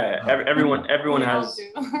 Yeah. Everyone has.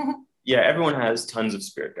 Yeah, everyone has tons of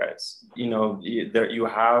spirit guides. You know, you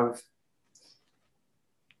have.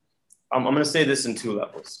 I'm going to say this in two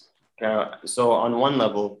levels. So on one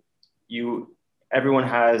level, everyone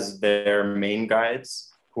has their main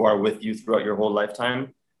guides who are with you throughout your whole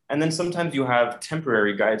lifetime. And then sometimes you have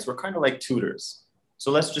temporary guides who are kind of like tutors. So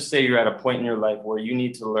let's just say you're at a point in your life where you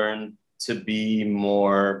need to learn to be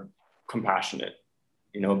more compassionate,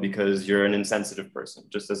 you know, because you're an insensitive person,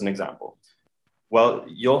 just as an example. Well,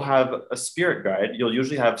 you'll have a spirit guide. You'll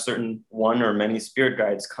usually have certain one or many spirit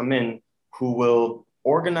guides come in who will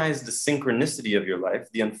organize the synchronicity of your life,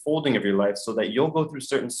 the unfolding of your life, so that you'll go through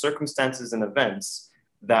certain circumstances and events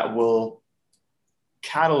that will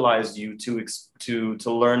catalyze you to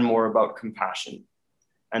learn more about compassion.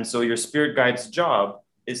 And so your spirit guide's job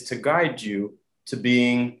is to guide you to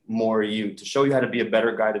being more you, to show you how to be a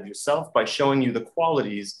better guide of yourself by showing you the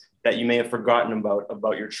qualities that you may have forgotten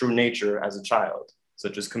about your true nature as a child,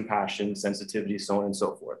 such as compassion, sensitivity, so on and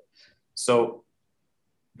so forth. So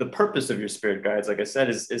the purpose of your spirit guides, like I said,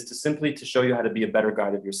 is to simply to show you how to be a better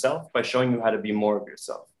guide of yourself by showing you how to be more of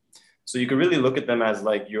yourself. So you can really look at them as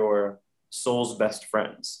like your soul's best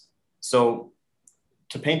friends. So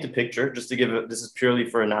to paint a picture, just to give it, this is purely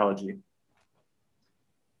for analogy.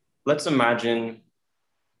 Let's imagine,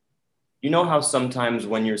 you know how sometimes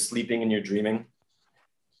when you're sleeping and you're dreaming,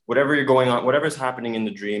 whatever you're going on, whatever's happening in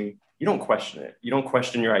the dream, you don't question it. You don't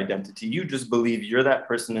question your identity. You just believe you're that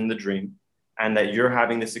person in the dream and that you're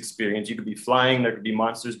having this experience. You could be flying, there could be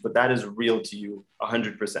monsters, but that is real to you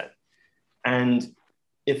 100%. And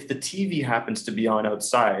if the TV happens to be on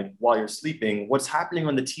outside while you're sleeping, what's happening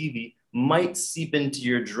on the TV might seep into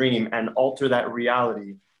your dream and alter that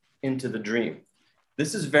reality into the dream.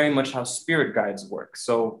 This is very much how spirit guides work.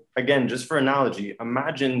 So again, just for analogy,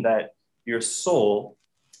 imagine that your soul,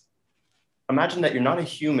 imagine that you're not a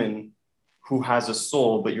human who has a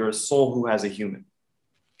soul, but you're a soul who has a human.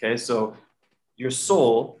 Okay, so your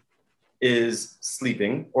soul is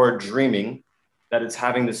sleeping or dreaming that it's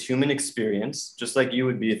having this human experience, just like you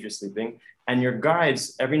would be if you're sleeping. And your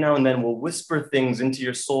guides every now and then will whisper things into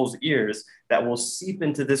your soul's ears that will seep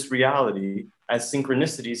into this reality as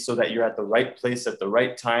synchronicities so that you're at the right place at the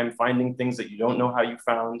right time, finding things that you don't know how you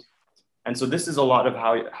found. And so this is a lot of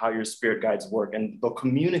how your spirit guides work. And they'll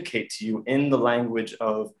communicate to you in the language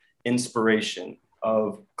of inspiration,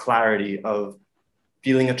 of clarity, of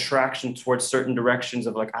feeling attraction towards certain directions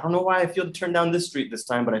of like, I don't know why I feel to turn down this street this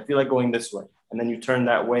time, but I feel like going this way. And then you turn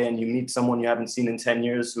that way and you meet someone you haven't seen in 10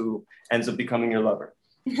 years who ends up becoming your lover.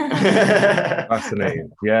 Fascinating.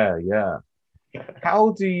 Yeah.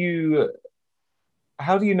 How do you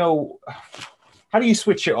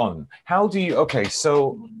switch it on? Okay,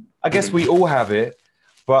 so I guess we all have it,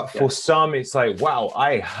 but for some it's like, wow,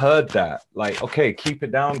 I heard that. Like, okay, keep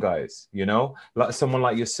it down, guys, you know? Like someone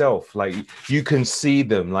like yourself, like you can see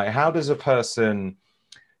them. Like, how does a person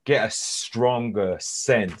get a stronger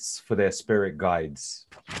sense for their spirit guides?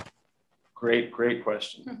 Great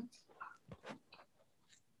question.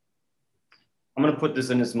 I'm going to put this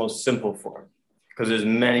in its most simple form because there's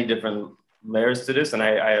many different layers to this, and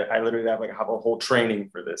I literally have a whole training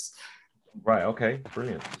for this. Right. Okay.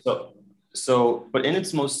 Brilliant. So, but in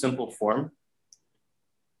its most simple form,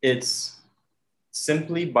 it's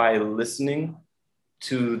simply by listening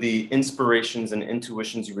to the inspirations and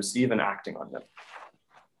intuitions you receive and acting on them.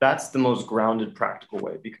 That's the most grounded, practical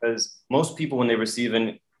way, because most people, when they receive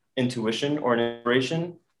an intuition or an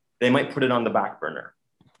inspiration, they might put it on the back burner,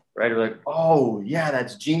 right? They're like, oh yeah,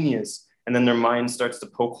 that's genius. And then their mind starts to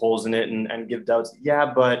poke holes in it and give doubts.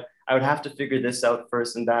 Yeah, but I would have to figure this out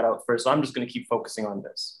first and that out first. So I'm just going to keep focusing on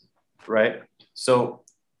this, right? So,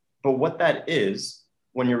 but what that is,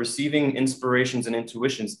 when you're receiving inspirations and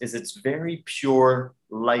intuitions, is it's very pure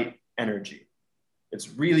light energy. It's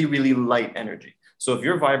really, really light energy. So if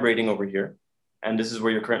you're vibrating over here, and this is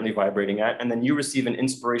where you're currently vibrating at, and then you receive an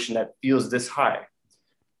inspiration that feels this high,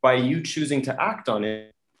 by you choosing to act on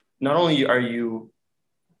it, not only are you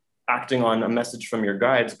acting on a message from your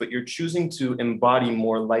guides, but you're choosing to embody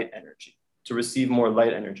more light energy, to receive more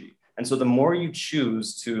light energy. And so the more you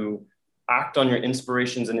choose to act on your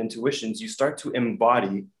inspirations and intuitions, you start to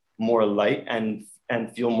embody more light and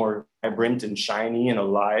feel more vibrant and shiny and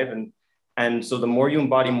alive. And so the more you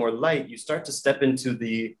embody more light, you start to step into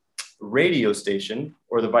the radio station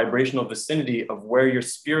or the vibrational vicinity of where your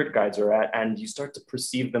spirit guides are at, and you start to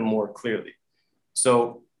perceive them more clearly.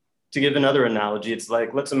 So to give another analogy, it's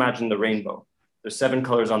like, let's imagine the rainbow. There's 7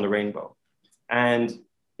 colors on the rainbow. And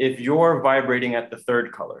if you're vibrating at the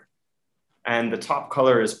 3rd color, and the top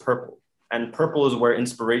color is purple, and purple is where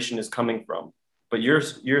inspiration is coming from, but you're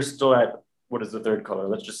still at, what is the 3rd color?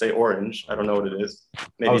 Let's just say orange. I don't know what it is.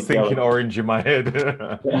 Maybe I was thinking yellow. Orange in my head.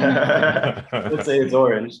 Let's say it's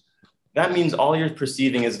orange. That means all you're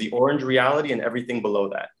perceiving is the orange reality and everything below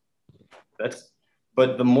that.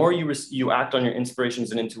 But the more you act on your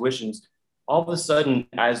inspirations and intuitions, all of a sudden,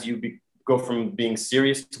 as you go from being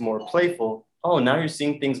serious to more playful, oh, now you're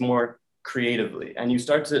seeing things more creatively. And you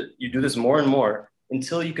do this more and more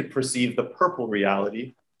until you could perceive the purple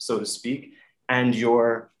reality, so to speak, and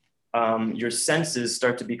your senses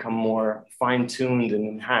start to become more fine-tuned and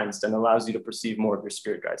enhanced, and allows you to perceive more of your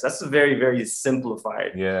spirit guides. That's a very, very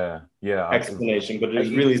simplified explanation, but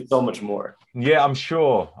there's really so much more. Yeah, I'm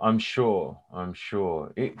sure.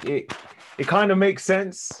 It kind of makes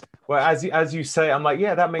sense. Well, as you say, I'm like,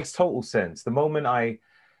 yeah, that makes total sense. The moment I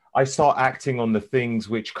start acting on the things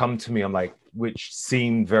which come to me, I'm like, which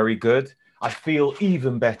seem very good, I feel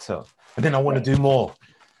even better, and then I want to do more.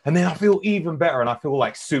 And then I feel even better, and I feel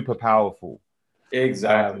like super powerful.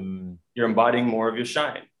 Exactly. You're embodying more of your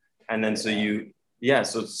shine. And then so you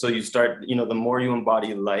start, the more you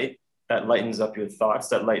embody light, that lightens up your thoughts,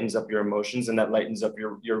 that lightens up your emotions, and that lightens up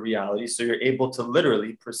your reality. So you're able to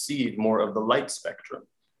literally perceive more of the light spectrum.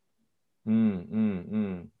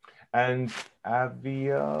 And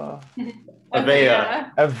Avea.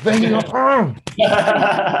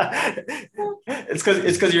 It's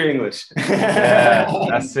because you're English. Yeah,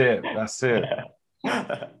 that's it.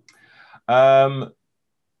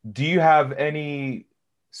 Do you have any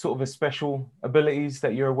sort of a special abilities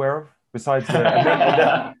that you're aware of besides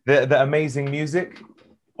the amazing music?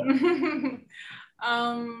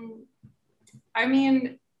 I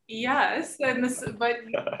mean, yes, but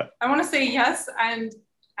I want to say yes,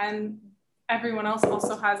 and everyone else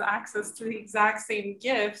also has access to the exact same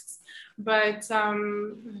gifts, but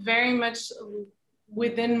very much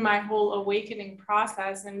within my whole awakening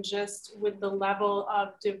process, and just with the level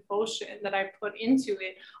of devotion that I put into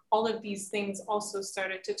it, all of these things also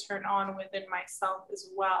started to turn on within myself as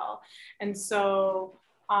well. And so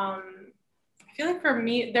I feel like for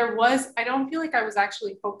me, I don't feel like I was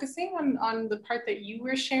actually focusing on the part that you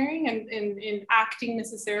were sharing and in acting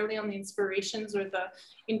necessarily on the inspirations or the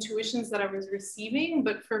intuitions that I was receiving.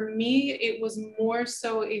 But for me, it was more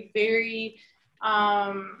so a very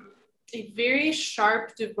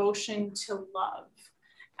sharp devotion to love.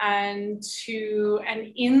 And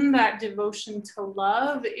in that devotion to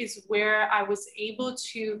love is where I was able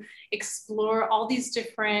to explore all these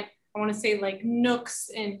different, I want to say, like nooks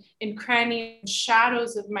and crannies and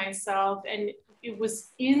shadows of myself. And it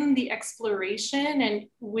was in the exploration and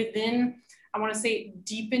within, I want to say,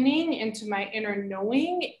 deepening into my inner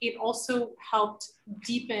knowing, it also helped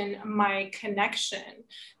deepen my connection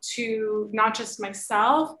to not just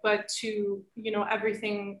myself, but to,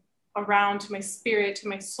 everything around, to my spirit, to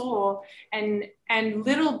my soul. And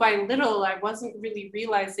little by little, I wasn't really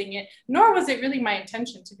realizing it, nor was it really my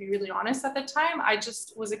intention, to be really honest at the time. I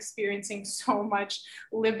just was experiencing so much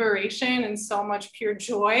liberation and so much pure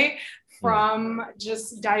joy from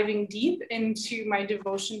just diving deep into my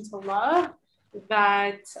devotion to love.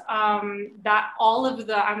 that that all of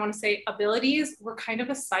the, I want to say, abilities were kind of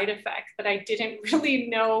a side effect that I didn't really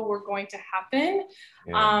know were going to happen.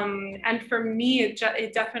 Yeah. And for me,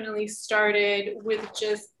 it definitely started with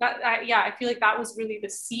just that. I feel like that was really the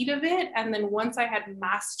seed of it. And then once I had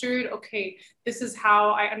mastered, okay, this is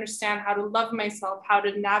how I understand how to love myself, how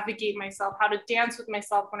to navigate myself, how to dance with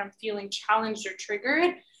myself when I'm feeling challenged or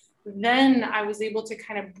triggered, then I was able to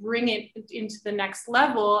kind of bring it into the next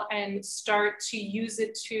level and start to use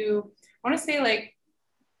it to, I want to say, like,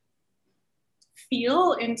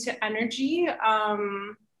 feel into energy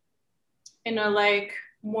in a like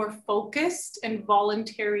more focused and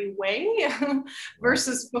voluntary way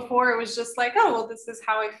versus before it was just like, oh, well, this is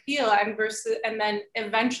how I feel. And then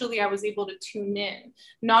eventually I was able to tune in,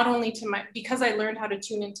 not only to because I learned how to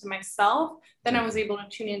tune into myself, then I was able to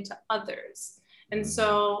tune into others. And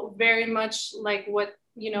so very much like what,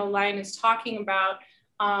 Lion is talking about,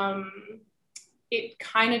 it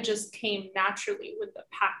kind of just came naturally with the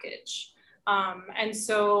package.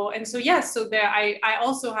 So there, I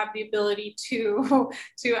also have the ability to,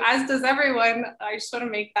 as does everyone, I just want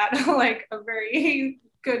to make that like a very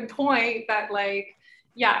good point that like,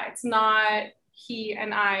 yeah, it's not he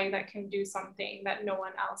and I that can do something that no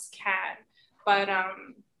one else can.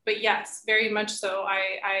 But yes, very much so.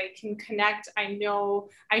 I can connect. I know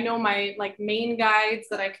my like main guides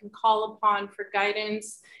that I can call upon for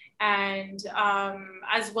guidance, and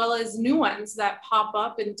as well as new ones that pop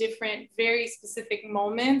up in different, very specific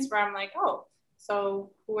moments where I'm like, oh, so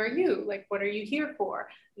who are you? Like, what are you here for?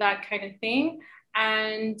 That kind of thing.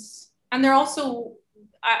 And they're also,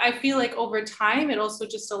 I feel like over time, it also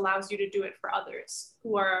just allows you to do it for others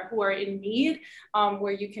who are in need,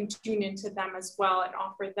 where you can tune into them as well and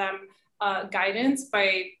offer them guidance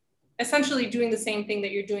by essentially doing the same thing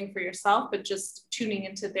that you're doing for yourself, but just tuning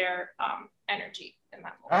into their energy in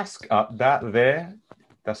that moment. Ask that there.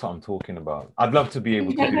 That's what I'm talking about. I'd love to be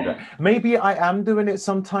able to do that. Maybe I am doing it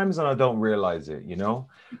sometimes and I don't realize it,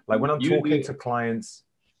 Like when I'm talking to clients,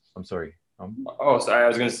 I'm sorry. Oh, sorry. I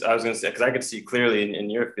was gonna say, because I could see clearly in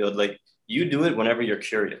your field, like you do it whenever you're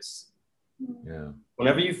curious. Yeah.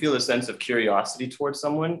 Whenever you feel a sense of curiosity towards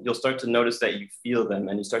someone, you'll start to notice that you feel them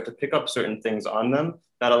and you start to pick up certain things on them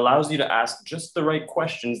that allows you to ask just the right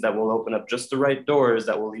questions that will open up just the right doors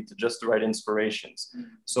that will lead to just the right inspirations.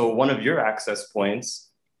 So one of your access points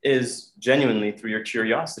is genuinely through your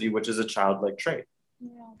curiosity, which is a childlike trait.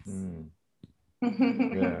 Yes.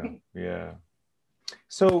 Yeah.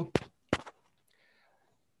 So,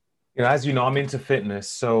 as you know, I'm into fitness.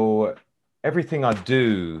 So everything I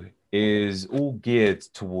do is all geared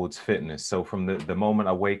towards fitness. So from the moment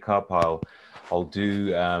I wake up, I'll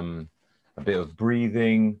do a bit of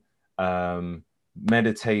breathing,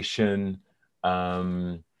 meditation.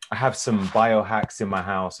 I have some biohacks in my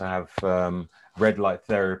house. I have red light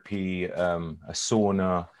therapy, a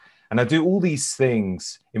sauna, and I do all these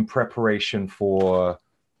things in preparation for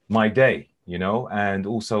my day, and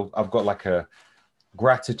also I've got like a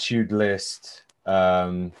gratitude list,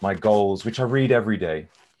 my goals, which I read every day.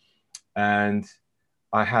 And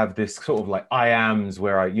I have this sort of like I ams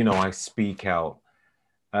where I speak out.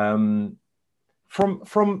 From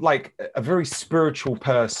like a very spiritual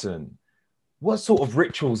person, what sort of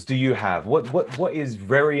rituals do you have? What is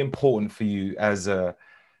very important for you as a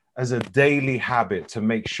daily habit to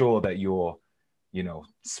make sure that you're,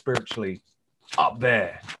 spiritually up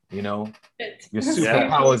there, your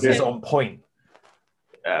superpowers is on point?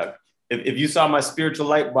 If you saw my spiritual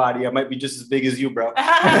light body, I might be just as big as you, bro.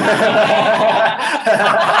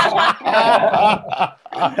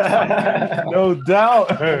 No doubt.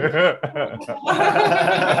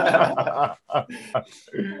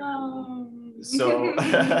 So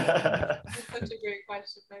that's such a great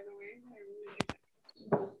question, by the way. I really like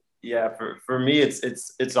that. Yeah, for me,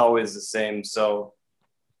 it's always the same. So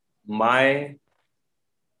my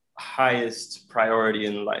highest priority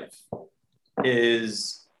in life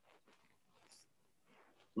is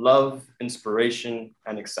love, inspiration,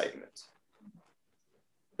 and excitement.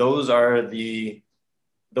 So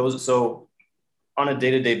on a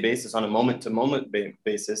day-to-day basis, on a moment-to-moment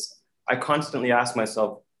basis, I constantly ask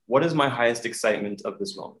myself, what is my highest excitement of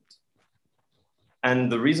this moment? And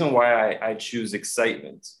the reason why I choose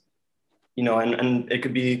excitement, and it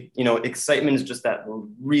could be, excitement is just that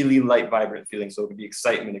really light, vibrant feeling. So it could be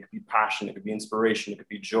excitement, it could be passion, it could be inspiration, it could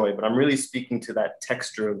be joy, but I'm really speaking to that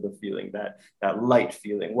texture of the feeling, that light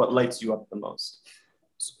feeling, what lights you up the most.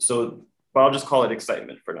 But I'll just call it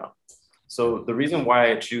excitement for now. So the reason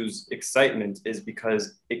why I choose excitement is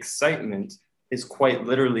because excitement is quite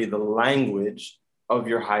literally the language of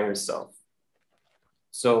your higher self.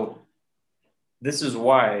 So this is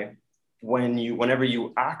why whenever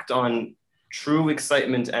you act on true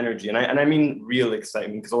excitement energy, and I mean real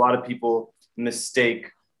excitement, because a lot of people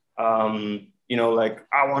mistake, like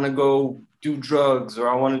I want to go do drugs, or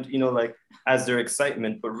I want to, like, as their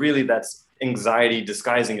excitement, but really that's anxiety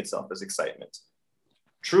disguising itself as excitement.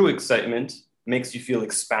 True excitement makes you feel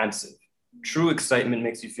expansive. True excitement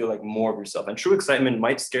makes you feel like more of yourself, and true excitement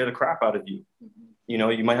might scare the crap out of you.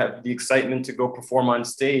 You might have the excitement to go perform on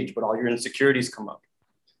stage, but all your insecurities come up,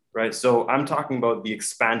 right? So I'm talking about the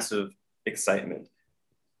expansive excitement.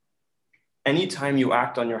 Anytime you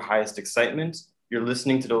act on your highest excitement, you're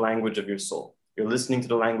listening to the language of your soul. You're listening to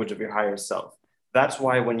the language of your higher self. That's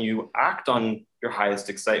why when you act on your highest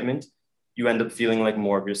excitement, you end up feeling like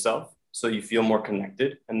more of yourself. So you feel more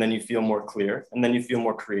connected, and then you feel more clear, and then you feel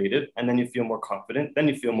more creative, and then you feel more confident, then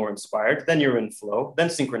you feel more inspired, then you're in flow, then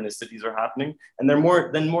synchronicities are happening, and then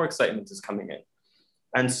more excitement is coming in.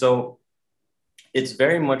 And so it's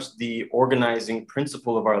very much the organizing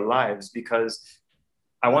principle of our lives, because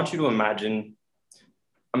I want you to imagine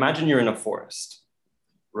you're in a forest,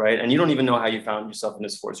 right? And you don't even know how you found yourself in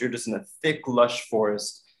this forest. You're just in a thick, lush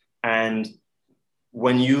forest. And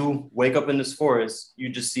when you wake up in this forest, you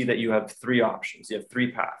just see that you have three options. You have three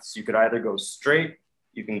paths. You could either go straight,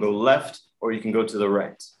 you can go left, or you can go to the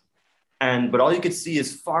right. But all you could see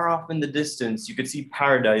is far off in the distance, you could see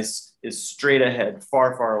paradise is straight ahead,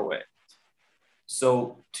 far, far away.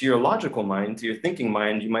 So to your logical mind, to your thinking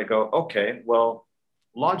mind, you might go, okay, well,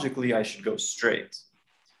 logically, I should go straight.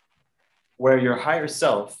 Where your higher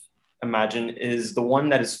self, imagine, is the one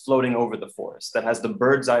that is floating over the forest, that has the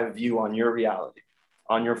bird's eye view on your reality,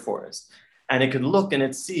 on your forest. And it could look and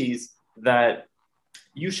it sees that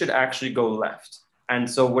you should actually go left. And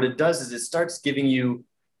so what it does is it starts giving you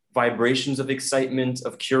vibrations of excitement,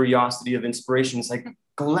 of curiosity, of inspiration. It's like,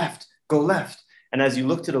 go left, go left. And as you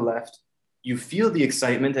look to the left, you feel the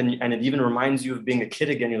excitement, and it even reminds you of being a kid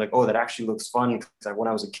again. You're like, oh, that actually looks fun. Because when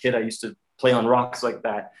I was a kid, I used to play on rocks like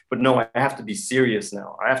that. But no, I have to be serious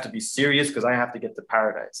now. I have to be serious because I have to get to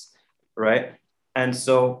paradise, right? And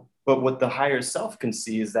so, but what the higher self can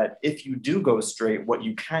see is that if you do go straight, what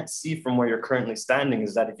you can't see from where you're currently standing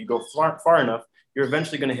is that if you go far enough, you're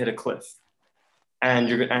eventually going to hit a cliff. And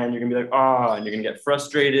you're going to be like, and you're going to get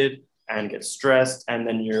frustrated and get stressed. And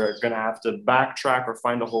then you're going to have to backtrack or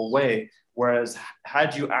find a whole way. Whereas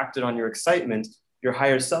had you acted on your excitement, your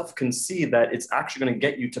higher self can see that it's actually going to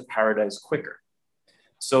get you to paradise quicker.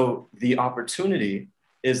 So the opportunity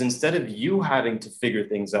is, instead of you having to figure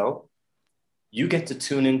things out, you get to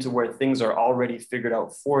tune into where things are already figured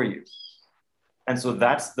out for you. And so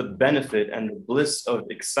that's the benefit and the bliss of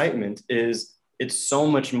excitement. Is it's so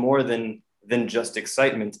much more than just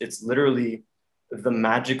excitement. It's literally the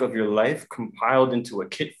magic of your life compiled into a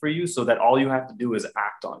kit for you, so that all you have to do is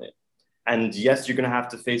act on it. And yes, you're going to have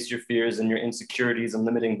to face your fears and your insecurities and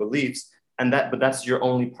limiting beliefs, but that's your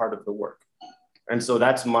only part of the work. And so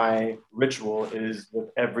that's my ritual, is with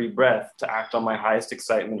every breath to act on my highest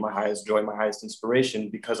excitement, my highest joy, my highest inspiration,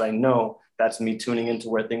 because I know that's me tuning into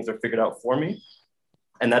where things are figured out for me.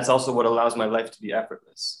 And that's also what allows my life to be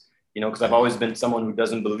effortless, because I've always been someone who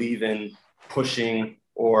doesn't believe in pushing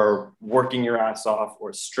or working your ass off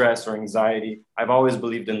or stress or anxiety. I've always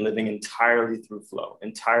believed in living entirely through flow,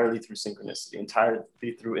 entirely through synchronicity, entirely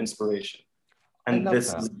through inspiration. And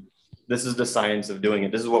this is the science of doing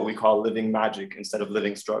it. This is what we call living magic instead of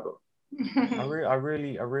living struggle. I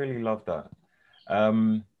really love that.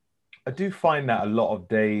 I do find that a lot of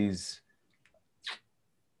days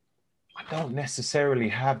I don't necessarily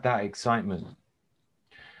have that excitement.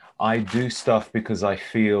 I do stuff because I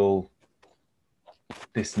feel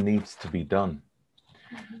this needs to be done.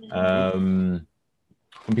 When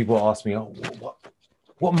people ask me, oh,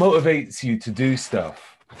 what motivates you to do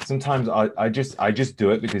stuff? Sometimes I just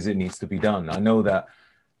do it because it needs to be done. I know that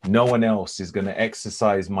no one else is going to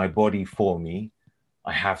exercise my body for me.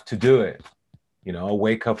 I have to do it. I'll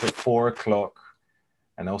wake up at 4 o'clock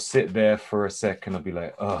and I'll sit there for a second. I'll be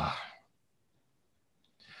like, oh.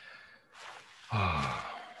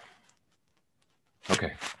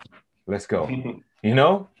 Okay, let's go.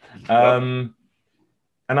 And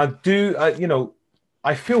I do,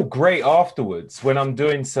 I feel great afterwards when I'm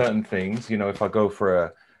doing certain things. If I go for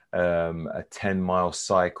a 10-mile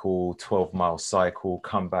cycle, 12-mile cycle,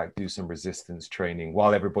 come back, do some resistance training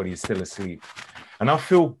while everybody is still asleep. And I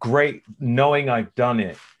feel great knowing I've done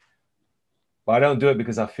it, but I don't do it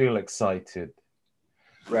because I feel excited.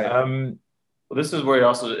 Right. Well, this is where it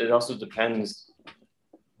also depends.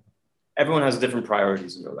 Everyone has different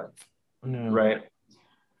priorities in their life, right?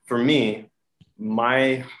 For me,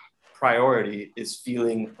 my priority is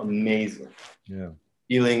feeling amazing. Yeah.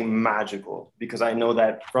 feeling magical, because I know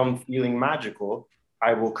that from feeling magical,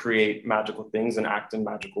 I will create magical things and act in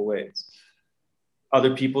magical ways.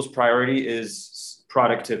 Other people's priority is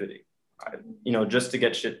productivity, just to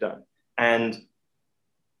get shit done. And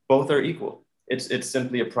both are equal. It's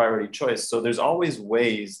simply a priority choice. So there's always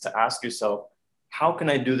ways to ask yourself, how can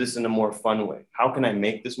I do this in a more fun way? How can I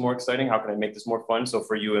make this more exciting? How can I make this more fun? So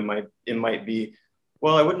for you, it might be,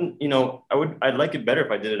 well, I'd like it better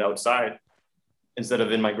if I did it outside instead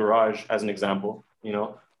of in my garage, as an example,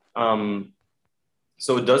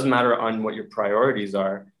 so it does matter on what your priorities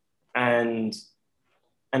are. And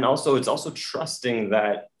also, it's also trusting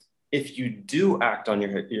that if you do act on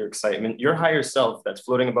your excitement, your higher self that's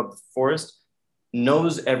floating above the forest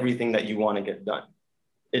knows everything that you want to get done.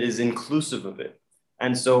 It is inclusive of it.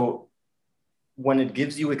 And so when it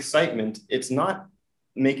gives you excitement, it's not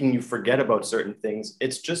making you forget about certain things.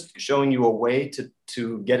 It's just showing you a way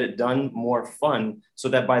to get it done more fun, so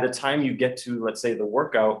that by the time you get to, let's say, the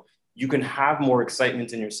workout, you can have more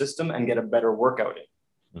excitement in your system and get a better workout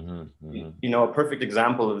in. Mm-hmm, mm-hmm. A perfect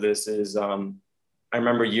example of this is, I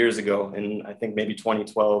remember years ago, in I think maybe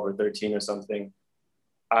 2012 or 13 or something,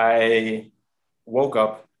 I woke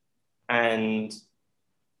up, and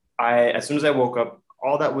as soon as I woke up,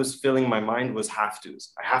 all that was filling my mind was have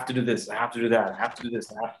tos. I have to do this. I have to do that. I have to do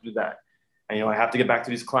this. I have to do that. And, I have to get back to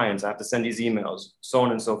these clients. I have to send these emails, so on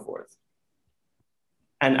and so forth.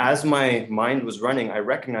 And as my mind was running, I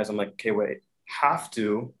recognized, I'm like, okay, wait, have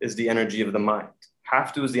to is the energy of the mind.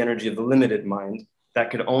 Have to is the energy of the limited mind that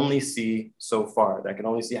could only see so far, that can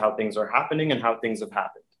only see how things are happening and how things have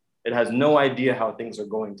happened. It has no idea how things are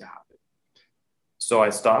going to happen. So I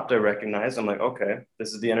stopped, I recognized, I'm like, okay,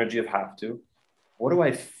 this is the energy of have to. What do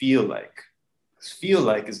I feel like? Because feel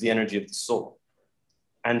like is the energy of the soul.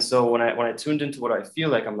 And so when I tuned into what I feel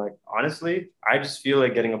like, I'm like, honestly, I just feel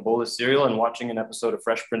like getting a bowl of cereal and watching an episode of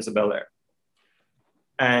Fresh Prince of Bel-Air.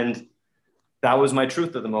 And that was my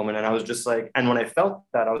truth at the moment. And I was just like, and when I felt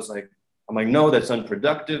that, I'm like, no, that's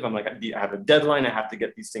unproductive. I'm like, I have a deadline. I have to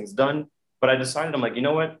get these things done. But I decided, I'm like, you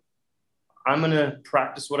know what? I'm going to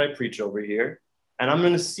practice what I preach over here. And I'm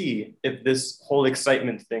going to see if this whole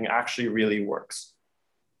excitement thing actually really works.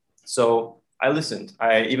 So I listened.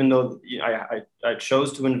 Even though I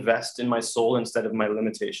chose to invest in my soul instead of my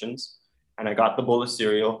limitations. And I got the bowl of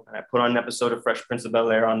cereal, and I put on an episode of Fresh Prince of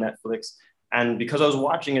Bel-Air on Netflix. And because I was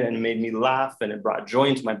watching it and it made me laugh and it brought joy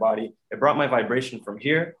into my body, it brought my vibration from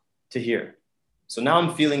here to here. So now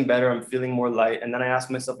I'm feeling better. I'm feeling more light. And then I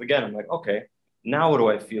asked myself again, I'm like, okay, now what do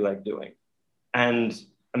I feel like doing? And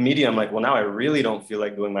immediately I'm like, well, now I really don't feel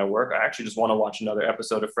like doing my work. I actually just want to watch another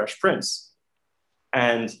episode of Fresh Prince.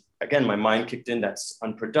 And again, my mind kicked in. That's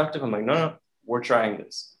unproductive. I'm like, no, we're trying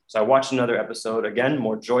this. So I watched another episode. Again,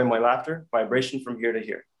 more joy, more laughter, vibration from here to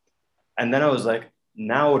here. And then I was like,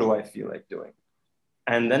 now what do I feel like doing?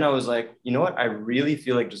 And then I was like, you know what? I really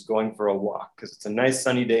feel like just going for a walk, because it's a nice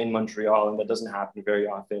sunny day in Montreal, and that doesn't happen very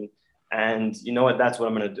often. And you know what? That's what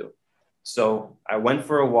I'm going to do. So I went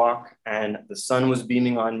for a walk, and the sun was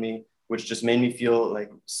beaming on me, which just made me feel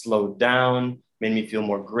like slowed down, made me feel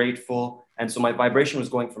more grateful. And so my vibration was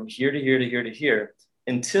going from here to here to here to here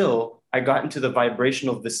until I got into the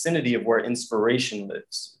vibrational vicinity of where inspiration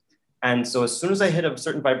lives. And so as soon as I hit a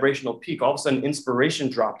certain vibrational peak, all of a sudden inspiration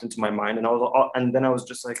dropped into my mind. And then I was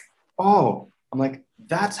just like, oh, I'm like,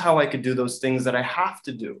 that's how I could do those things that I have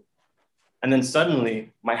to do. And then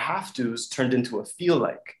suddenly my have to's turned into a feel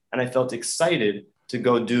like, and I felt excited to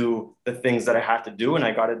go do the things that I had to do. And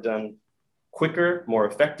I got it done quicker, more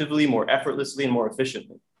effectively, more effortlessly, and more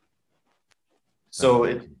efficiently. So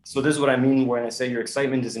this is what I mean when I say your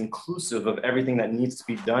excitement is inclusive of everything that needs to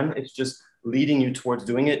be done. It's just leading you towards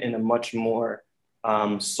doing it in a much more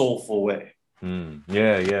soulful way.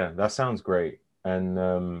 Yeah, that sounds great. And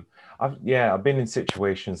I've been in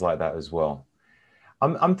situations like that as well.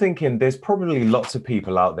 I'm thinking there's probably lots of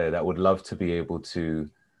people out there that would love to be able to,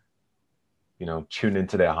 tune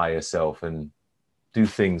into their higher self and do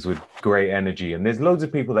things with great energy. And there's loads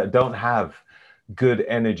of people that don't have good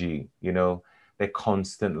energy, they're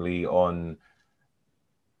constantly on,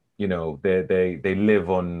 they live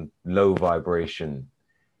on low vibration.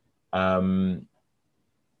 What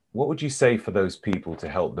would you say for those people to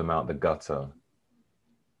help them out the gutter?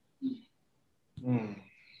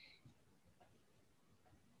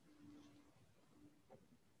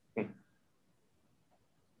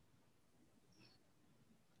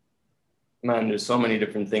 Man, there's so many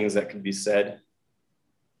different things that could be said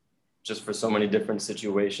just for so many different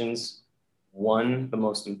situations. One, the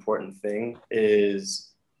most important thing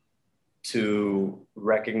is to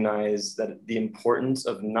recognize that the importance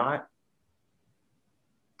of not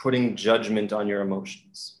putting judgment on your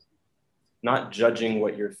emotions, not judging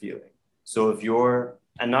what you're feeling. So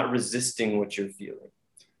and not resisting what you're feeling,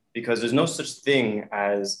 because there's no such thing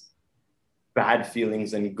as bad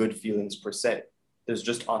feelings and good feelings per se. There's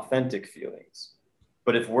just authentic feelings.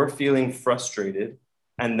 But if we're feeling frustrated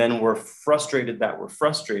and then we're frustrated that we're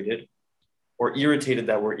frustrated, or irritated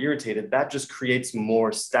that we're irritated, that just creates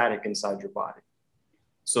more static inside your body.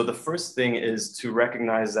 So the first thing is to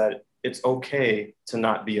recognize that it's okay to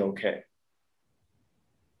not be okay.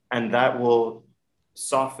 And that will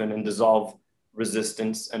soften and dissolve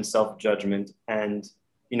resistance and self-judgment. And,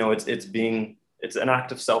 it's an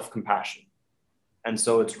act of self-compassion. And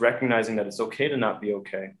so it's recognizing that it's okay to not be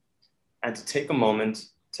okay, and to take a moment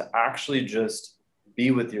to actually just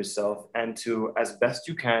be with yourself and to, as best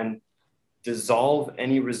you can, dissolve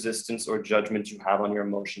any resistance or judgment you have on your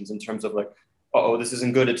emotions in terms of like, oh, this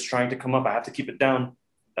isn't good, it's trying to come up, I have to keep it down.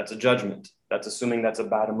 That's a judgment. That's assuming that's a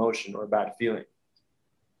bad emotion or a bad feeling.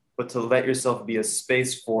 But to let yourself be a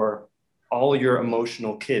space for all your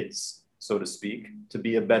emotional kids, so to speak, to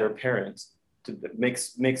be a better parent, to make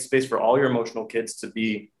space for all your emotional kids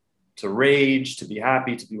to rage, to be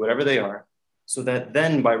happy, to be whatever they are, so that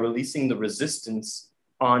then by releasing the resistance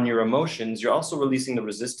on your emotions, you're also releasing the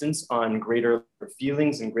resistance on greater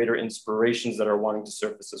feelings and greater inspirations that are wanting to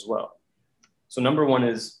surface as well. So number one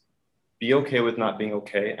is be okay with not being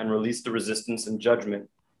okay and release the resistance and judgment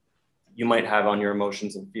you might have on your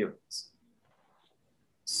emotions and feelings.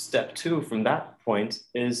 Step two from that point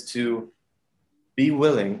is to be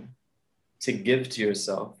willing to give to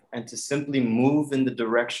yourself and to simply move in the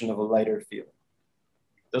direction of a lighter feeling.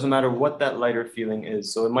 Doesn't matter what that lighter feeling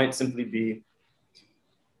is. So it might simply be,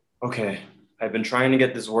 okay, I've been trying to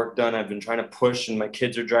get this work done. I've been trying to push and my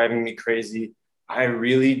kids are driving me crazy. I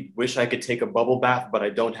really wish I could take a bubble bath, but I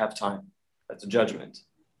don't have time. That's a judgment,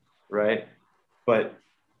 right? But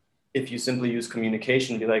if you simply use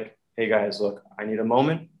communication, be like, hey guys, look, I need a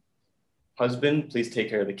moment. Husband, please take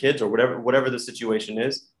care of the kids, or whatever the situation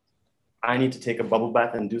is. I need to take a bubble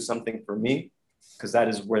bath and do something for me, because that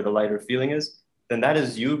is where the lighter feeling is. Then that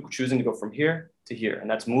is you choosing to go from here to here. And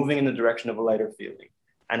that's moving in the direction of a lighter feeling.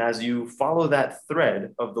 And as you follow that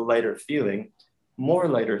thread of the lighter feeling, more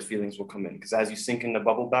lighter feelings will come in. Because as you sink in the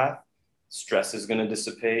bubble bath, stress is going to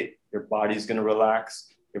dissipate, your body's going to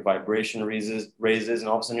relax, your vibration raises, and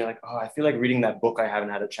all of a sudden you're like, oh, I feel like reading that book I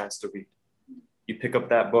haven't had a chance to read. You pick up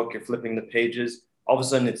that book, you're flipping the pages, all of a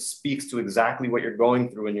sudden it speaks to exactly what you're going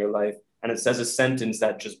through in your life. And it says a sentence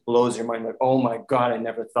that just blows your mind, like, oh my God, I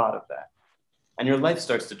never thought of that. And your life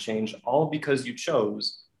starts to change, all because you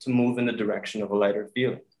chose to move in the direction of a lighter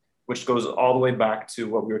feeling, which goes all the way back to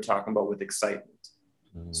what we were talking about with excitement.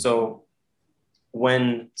 So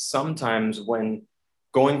sometimes when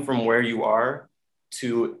going from where you are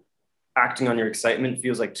to acting on your excitement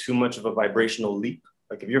feels like too much of a vibrational leap,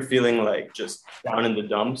 like if you're feeling like just down in the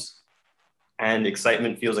dumps and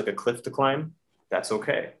excitement feels like a cliff to climb, that's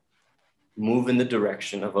okay. Move in the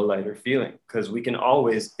direction of a lighter feeling, because we can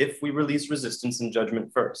always, if we release resistance and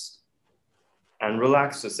judgment first and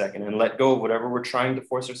relax a second and let go of whatever we're trying to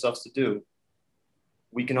force ourselves to do,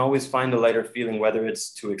 we can always find a lighter feeling, whether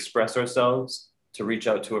it's to express ourselves, to reach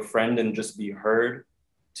out to a friend and just be heard,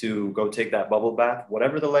 to go take that bubble bath,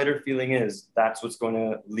 whatever the lighter feeling is, that's what's going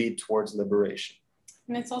to lead towards liberation.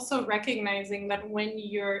 And it's also recognizing that when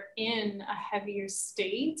you're in a heavier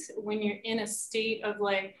state, when you're in a state of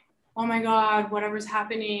like, oh my God, whatever's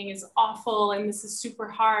happening is awful and this is super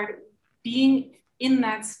hard, being in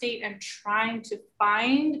that state and trying to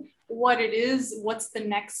find what it is, what's the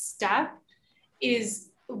next step is,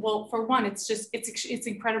 well, for one, it's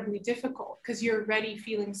incredibly difficult because you're already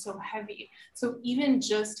feeling so heavy. So even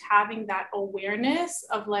just having that awareness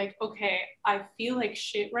of like, okay, I feel like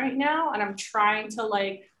shit right now and I'm trying to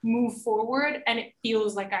like move forward and it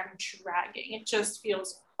feels like I'm dragging. It just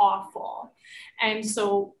feels awful. And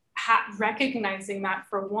so recognizing that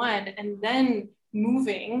for one, and then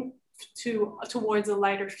moving towards a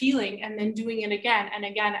lighter feeling and then doing it again and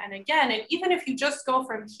again and again. And even if you just go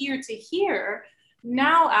from here to here,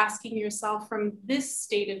 now asking yourself from this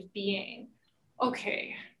state of being,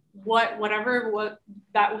 okay, whatever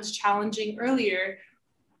that was challenging earlier,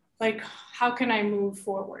 like, how can I move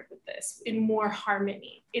forward with this in more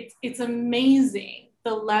harmony? It's amazing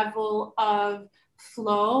the level of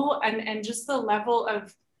flow and just the level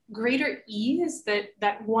of greater ease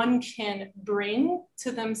that one can bring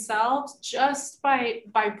to themselves just by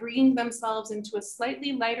bringing themselves into a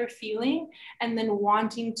slightly lighter feeling and then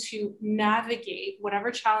wanting to navigate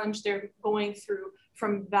whatever challenge they're going through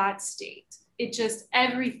from that state. It just,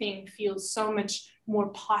 everything feels so much more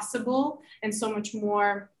possible and so much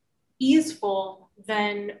more easeful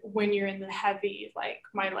than when you're in the heavy, like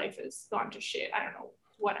my life has gone to shit, I don't know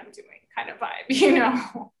what I'm doing kind of vibe, you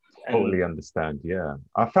know? Totally understand. Yeah.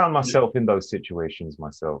 I found myself in those situations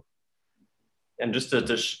myself. And just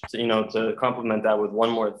to complement that with one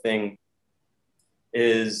more thing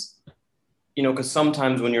is, because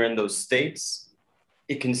sometimes when you're in those states,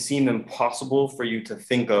 it can seem impossible for you to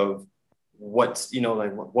think of what's,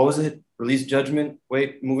 like, what was it? Release judgment,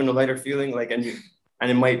 wait, move into lighter feeling, like, and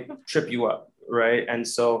it might trip you up, right? And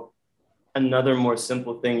so another more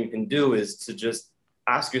simple thing you can do is to just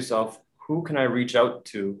ask yourself, who can I reach out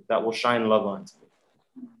to that will shine love onto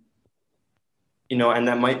me? And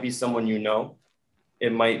that might be someone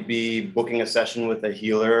it might be booking a session with a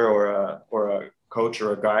healer or a coach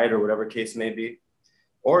or a guide or whatever case may be.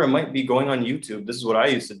 Or it might be going on YouTube. This is what I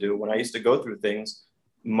used to do when I used to go through things.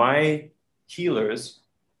 My healers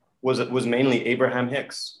was mainly Abraham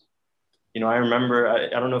Hicks. I remember,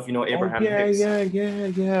 I don't know if you know Abraham Hicks.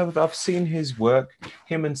 Yeah. I've seen his work,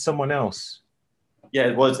 him and someone else.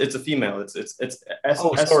 Yeah, it's a female. It's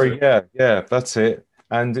Esther. Sorry. Yeah, that's it.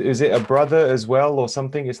 And is it a brother as well or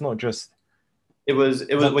something? It's not just. It was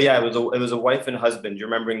a wife and husband. You're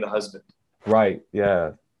remembering the husband. Right.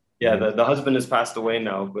 Yeah. Yeah. The husband has passed away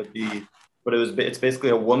now, but it's basically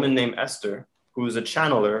a woman named Esther who's a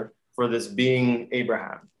channeler for this being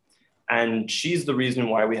Abraham. And she's the reason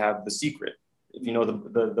why we have The Secret. If you know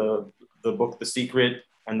the book, The Secret,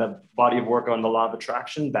 and the body of work on the law of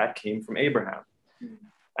attraction, that came from Abraham.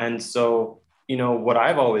 And so, what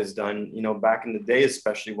I've always done, back in the day,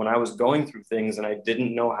 especially when I was going through things and I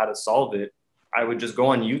didn't know how to solve it, I would just go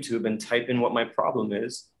on YouTube and type in what my problem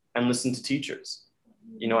is and listen to teachers.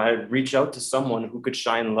 I'd reach out to someone who could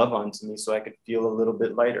shine love onto me so I could feel a little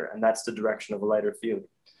bit lighter. And that's the direction of a lighter feeling.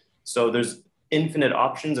 So there's infinite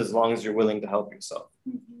options as long as you're willing to help yourself.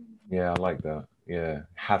 Yeah, I like that. Yeah,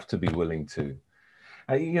 have to be willing to.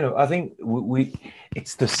 I think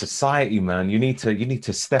it's the society, man. You need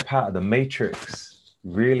to step out of the matrix.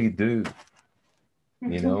 Really do.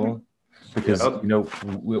 Because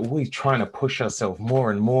we're always trying to push ourselves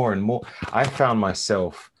more and more and more. I found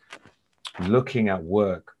myself looking at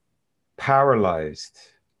work, paralyzed,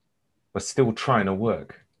 but still trying to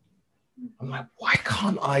work. I'm like, why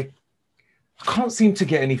can't I can't seem to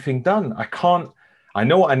get anything done. I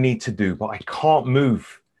know what I need to do, but I can't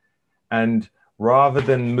move. And rather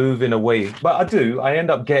than moving away, but I end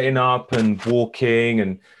up getting up and walking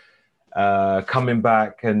and coming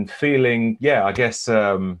back and feeling,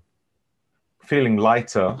 feeling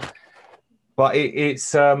lighter. But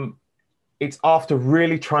it's after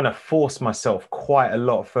really trying to force myself quite a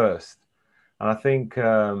lot first. And I think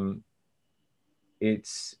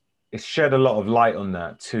it's shed a lot of light on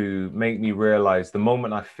that to make me realize the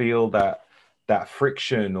moment I feel that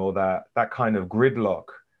friction or that kind of gridlock,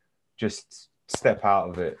 just step out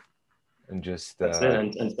of it and just that's it.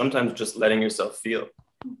 And sometimes just letting yourself feel,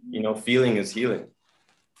 feeling is healing.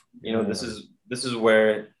 This is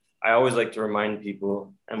where I always like to remind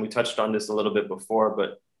people, and we touched on this a little bit before,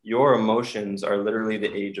 but your emotions are literally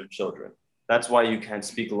the age of children. That's why you can't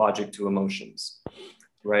speak logic to emotions,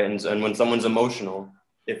 right? And when someone's emotional,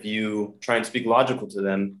 if you try and speak logical to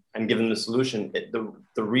them and give them the solution,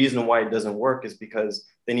 the reason why it doesn't work is because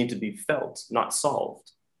they need to be felt, not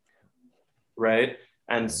solved, right?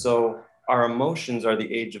 And so our emotions are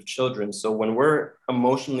the age of children. So when we're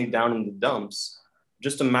emotionally down in the dumps,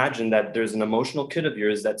 just imagine that there's an emotional kid of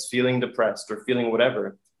yours that's feeling depressed or feeling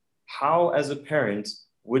whatever. How, as a parent,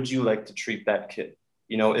 would you like to treat that kid?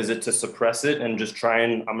 Is it to suppress it and just try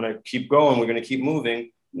and I'm going to keep going, we're going to keep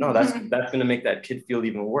moving? No, that's going to make that kid feel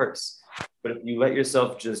even worse. But if you let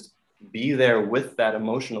yourself just be there with that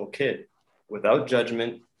emotional kid, without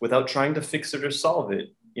judgment, without trying to fix it or solve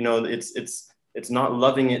it, it's not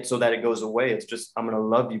loving it so that it goes away. It's just, I'm going to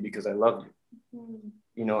love you because I love you.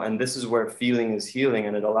 And this is where feeling is healing,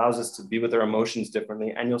 and it allows us to be with our emotions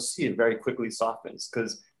differently. And you'll see it very quickly softens,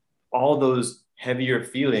 because all those heavier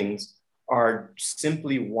feelings are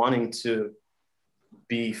simply wanting to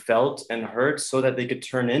be felt and heard so that they could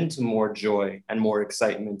turn into more joy and more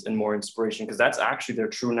excitement and more inspiration, because that's actually their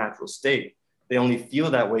true natural state. They only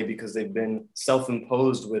feel that way because they've been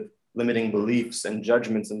self-imposed with limiting beliefs and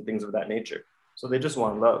judgments and things of that nature. So they just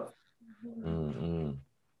want love. Mm-hmm.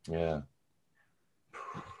 Yeah.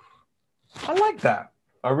 I like that.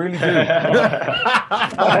 I really do.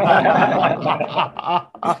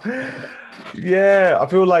 Yeah, I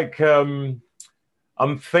feel like I'm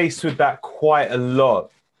faced with that quite a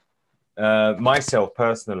lot myself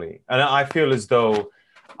personally. And I feel as though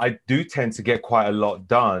I do tend to get quite a lot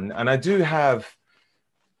done. And I do have,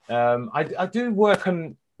 I do work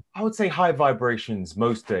on, I would say, high vibrations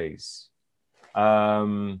most days.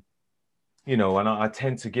 You know, and I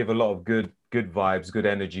tend to give a lot of good vibes, good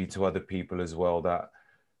energy to other people as well that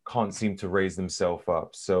can't seem to raise themselves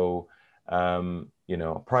up. So, you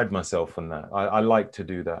know, I pride myself on that. I like to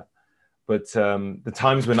do that. But the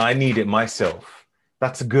times when I need it myself,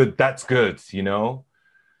 that's good, you know?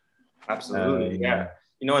 Absolutely, yeah.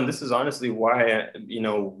 You know, and this is honestly why, you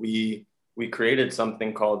know, we created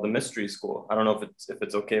something called the Mystery School. I don't know if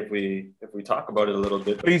it's okay if we talk about it a little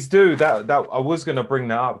bit. Please do. That I was gonna bring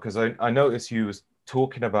that up because I noticed you was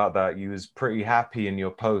talking about that. You was pretty happy in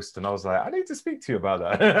your post, and I was like, I need to speak to you about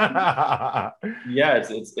that. Yeah,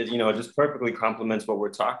 you know, it just perfectly complements what we're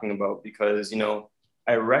talking about, because, you know,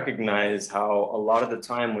 I recognize how a lot of the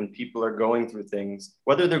time when people are going through things,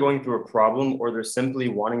 whether they're going through a problem or they're simply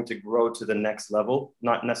wanting to grow to the next level,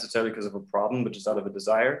 not necessarily because of a problem, but just out of a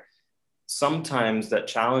desire, sometimes that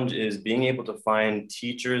challenge is being able to find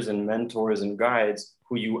teachers and mentors and guides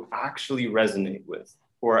who you actually resonate with,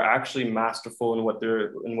 who are actually masterful in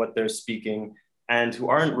what they're speaking, and who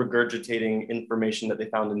aren't regurgitating information that they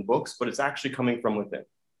found in books, but it's actually coming from within.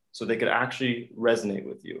 So they could actually resonate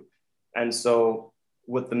with you. And so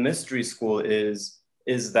what the Mystery School is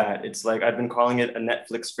that it's like, I've been calling it a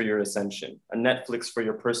Netflix for your ascension, a Netflix for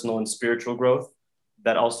your personal and spiritual growth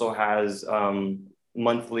that also has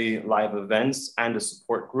monthly live events and a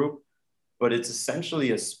support group. But it's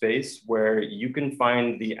essentially a space where you can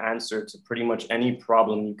find the answer to pretty much any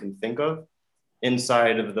problem you can think of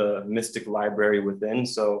inside of the mystic library within.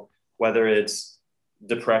 So whether it's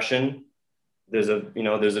depression, there's a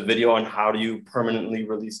video on how do you permanently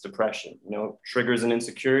release depression, you know, triggers and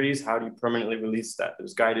insecurities, how do you permanently release that?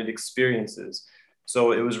 There's guided experiences.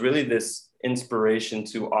 So it was really this inspiration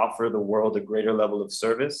to offer the world a greater level of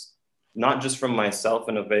service, not just from myself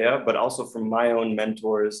and Avea, but also from my own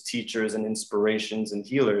mentors, teachers, and inspirations and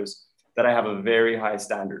healers that I have a very high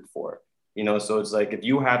standard for. You know, so it's like, if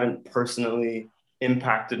you haven't personally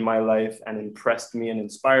impacted my life and impressed me and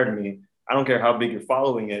inspired me, I don't care how big your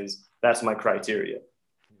following is, that's my criteria.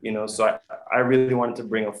 You know, so I really wanted to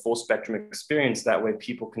bring a full spectrum experience. That way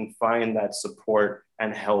people can find that support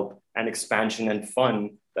and help and expansion and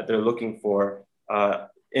fun that they're looking for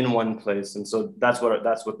in one place. And so that's what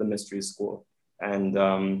the Mystery School. And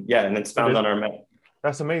yeah, and it's found on our map.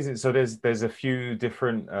 That's amazing. So there's a few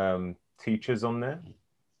different teachers on there.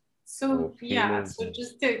 So yeah, so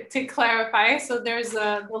just to clarify, so there's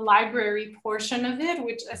the library portion of it,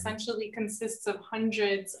 which essentially consists of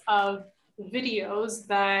hundreds of videos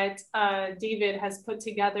that David has put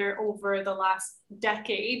together over the last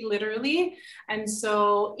decade, literally. And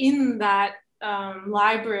so in that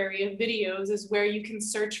library of videos is where you can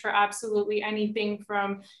search for absolutely anything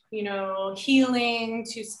from, you know, healing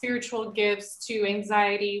to spiritual gifts to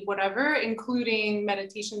anxiety, whatever, including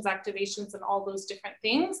meditations, activations, and all those different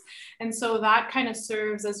things. And so that kind of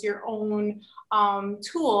serves as your own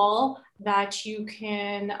tool that you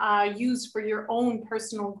can use for your own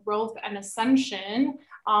personal growth and ascension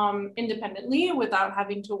independently without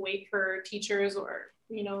having to wait for teachers or,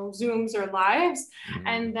 you know, Zooms or lives.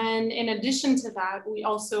 And then in addition to that, we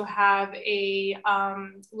also have a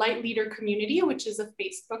Light Leader community, which is a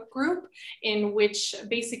Facebook group in which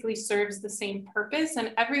basically serves the same purpose.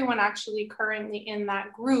 And everyone actually currently in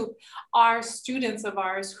that group are students of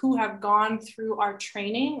ours who have gone through our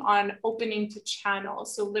training on opening to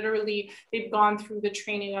channels. So literally they've gone through the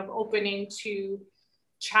training of opening to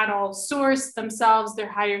channel source themselves, their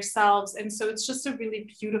higher selves. And so it's just a really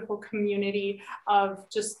beautiful community of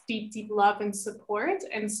just deep, deep love and support.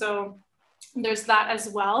 And so there's that as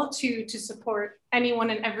well to support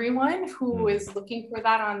anyone and everyone who is looking for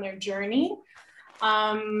that on their journey.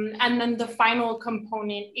 And then the final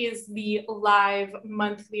component is the live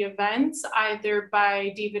monthly events, either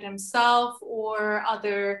by David himself or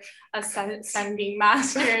other ascending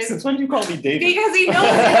masters. Since when do you call me David? Because he knows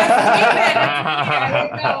David.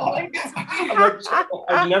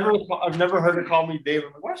 I've never heard her call me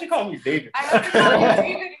David. Why does she call me David? I have to call you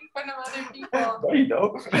David in front of other people. No, you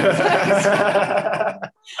don't.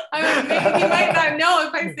 I mean, maybe he might not know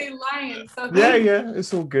if I say lion. So yeah,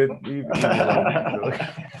 it's all good.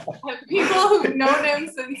 People who've known him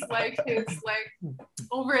since his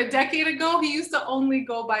over a decade ago, he used to only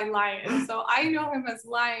go by Lion. So I know him as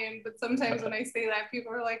Lion, but sometimes when I say that,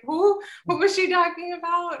 people are like, who? What was she talking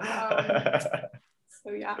about?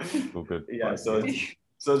 So yeah. All good. Yeah, so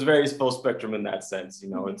it's very full spectrum in that sense. You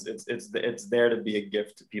know, it's there to be a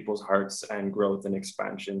gift to people's hearts and growth and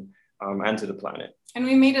expansion, and to the planet. And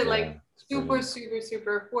we made it super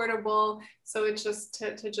affordable. So it's just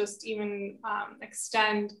to just even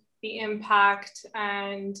extend the impact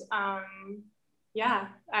and yeah,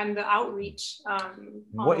 and the outreach on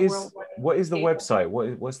What a is worldwide what is the scale.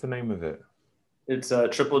 website? What's the name of it? It's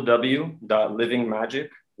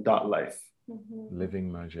www.livingmagic.life.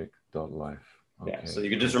 Livingmagic.life. Okay. Yeah, so you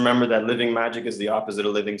can just remember that living magic is the opposite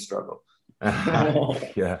of living struggle.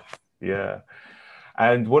 Yeah, yeah.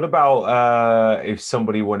 And what about if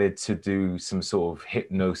somebody wanted to do some sort of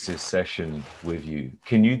hypnosis session with you?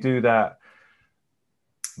 Can you do that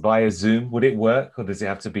via Zoom? Would it work, or does it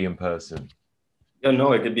have to be in person? Yeah,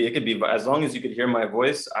 no, it could be, as long as you could hear my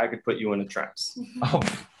voice, I could put you in a trance. Oh,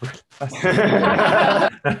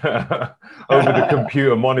 over the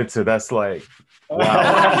computer monitor, that's like,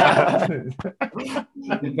 wow. In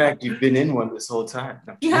fact, you've been in one this whole time.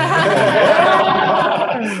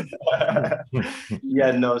 Yeah,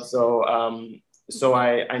 no. So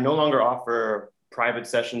I no longer offer private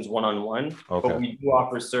sessions one-on-one, Okay. but we do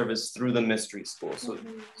offer service through the Mystery School.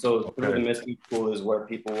 So through the Mystery School is where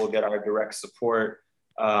people will get our direct support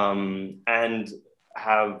and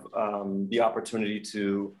have the opportunity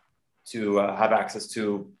to have access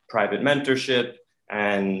to private mentorship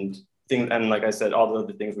and things, and like I said, all the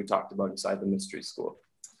other things we talked about inside the Mystery School.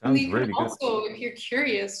 And you can also, if you're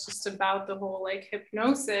curious just about the whole like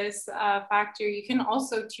hypnosis factor, you can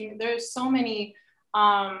also tune. There's so many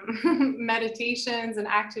meditations and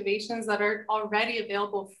activations that are already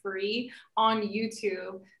available free on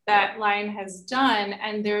YouTube that Lion has done,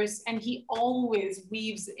 and he always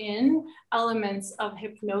weaves in elements of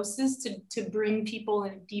hypnosis to bring people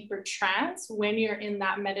in a deeper trance when you're in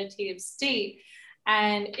that meditative state.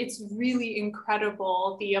 And it's really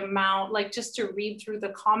incredible the amount, like just to read through the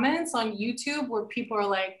comments on YouTube where people are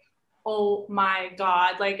like, oh my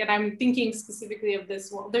God, like, and I'm thinking specifically of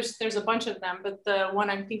this one. There's a bunch of them, but the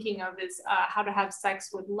one I'm thinking of is how to have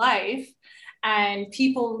sex with life. And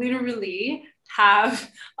people literally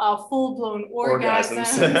have full-blown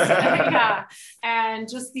orgasms. Yeah, and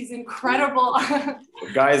just these incredible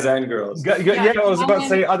guys and girls. Yeah, I was about to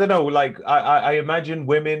say, I don't know, like I imagine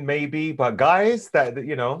women maybe, but guys that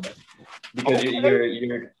because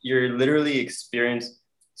you're literally experiencing.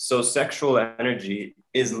 So sexual energy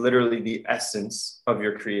is literally the essence of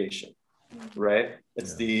your creation, right?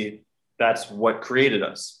 That's what created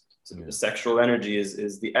us. So the sexual energy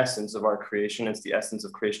is the essence of our creation. It's the essence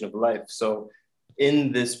of creation of life. So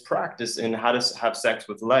in this practice in how to have sex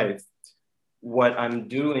with life, what I'm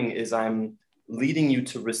doing is I'm leading you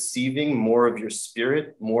to receiving more of your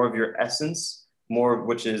spirit, more of your essence, more,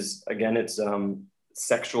 which is, again, it's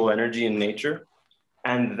sexual energy in nature.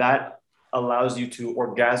 And that allows you to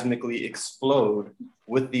orgasmically explode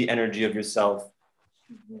with the energy of yourself.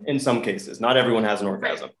 In some cases, not everyone has an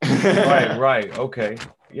orgasm. Right. Okay.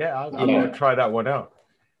 Yeah, I'm gonna try that one out.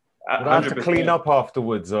 Would I have to clean up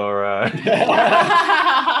afterwards, or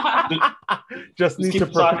just need to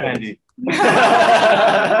prepare? Handy.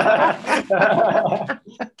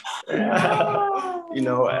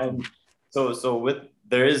 And so with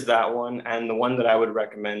there is that one, and the one that I would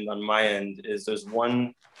recommend on my end is there's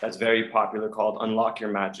one that's very popular called Unlock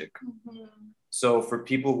Your Magic. So for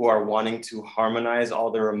people who are wanting to harmonize all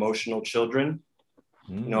their emotional children,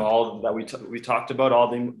 all that we talked about, all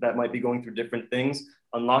that might be going through different things,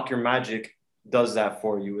 Unlock Your Magic does that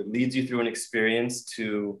for you. It leads you through an experience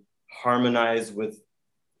to harmonize with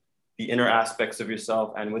the inner aspects of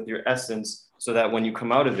yourself and with your essence, so that when you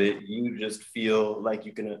come out of it, you just feel like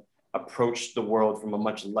you can approach the world from a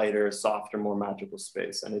much lighter, softer, more magical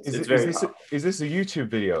space. And it's very is this a YouTube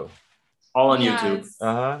video? All on YouTube.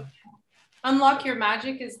 Unlock Your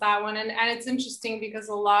Magic is that one, and it's interesting because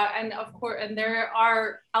of course there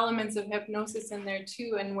are elements of hypnosis in there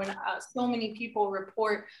too. And when so many people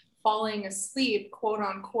report falling asleep, quote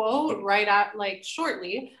unquote, right at like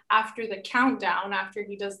shortly after the countdown, after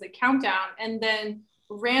he does the countdown, and then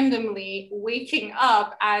randomly waking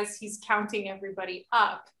up as he's counting everybody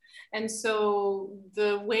up. And so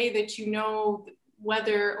the way that you know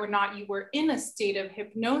whether or not you were in a state of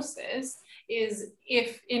hypnosis is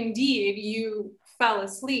if indeed you fell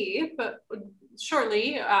asleep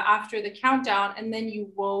shortly after the countdown, and then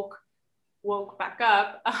you woke back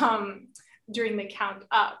up during the count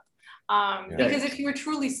up. Because if you were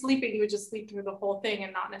truly sleeping, you would just sleep through the whole thing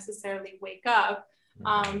and not necessarily wake up.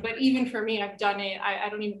 But even for me, I've done it, I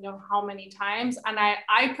don't even know how many times. And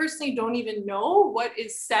I personally don't even know what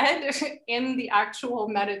is said in the actual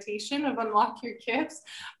meditation of Unlock Your Gifts,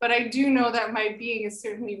 but I do know that my being is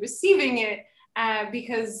certainly receiving it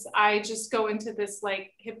because I just go into this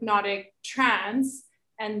like hypnotic trance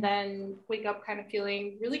and then wake up kind of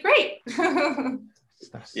feeling really great.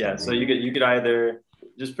 So you could either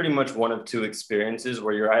just pretty much one of two experiences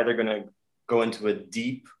where you're either going to go into a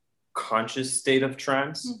deep conscious state of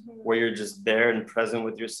trance where you're just there and present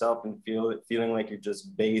with yourself and feeling like you're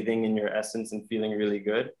just bathing in your essence and feeling really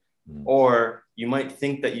good. Or you might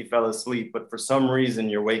think that you fell asleep, but for some reason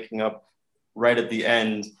you're waking up right at the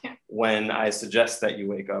end when I suggest that you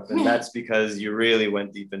wake up. And that's because you really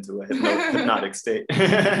went deep into a hypnotic state.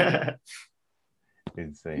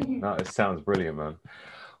 Insane. No, it sounds brilliant, man.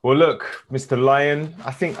 Well, look, Mr. Lion,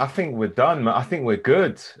 I think we're done, man. I think we're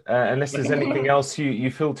good. Unless there's anything else you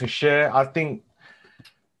feel to share. I think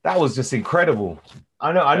that was just incredible.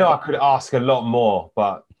 I know I could ask a lot more,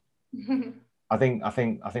 but I think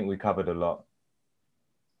we covered a lot.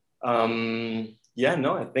 Yeah,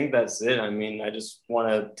 no, I think that's it. I mean, I just want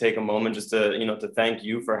to take a moment just to, to thank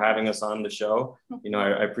you for having us on the show.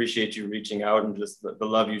 I appreciate you reaching out and just the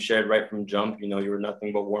love you shared right from jump. You were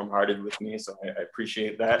nothing but warm-hearted with me. So I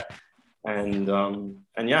appreciate that. And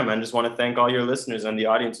yeah, man, just want to thank all your listeners and the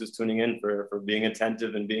audience who's tuning in for being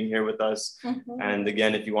attentive and being here with us. And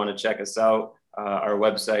again, if you want to check us out, our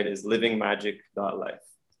website is livingmagic.life.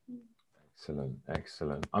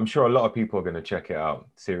 Excellent. I'm sure a lot of people are going to check it out.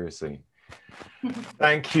 Seriously.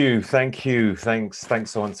 Thank you.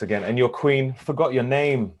 Thanks once again. And your queen, forgot your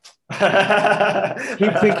name.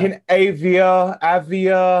 Keep thinking Avia.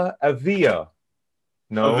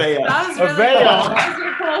 No. Avea. That was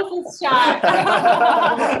your closest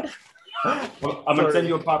shot. Well, I'm gonna send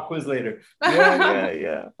you a pop quiz later.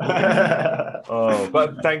 Yeah. Oh,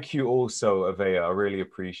 but thank you also, Avea. I really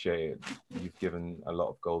appreciate it. You've given a lot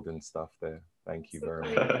of golden stuff there. Thank you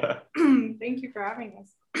very much. Thank you for having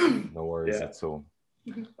us. No worries at all.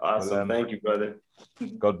 Awesome. Thank you, brother.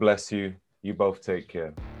 God bless you. You both take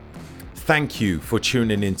care. Thank you for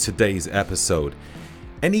tuning in today's episode.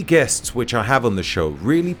 Any guests which I have on the show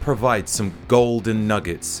really provide some golden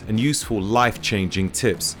nuggets and useful life-changing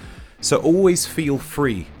tips. So always feel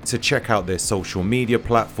free to check out their social media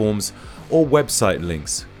platforms or website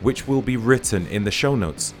links, which will be written in the show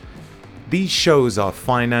notes. These shows are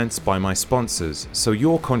financed by my sponsors, so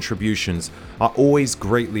your contributions are always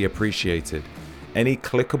greatly appreciated. Any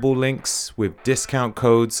clickable links with discount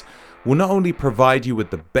codes will not only provide you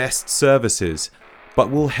with the best services, but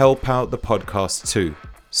will help out the podcast too.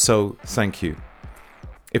 So thank you.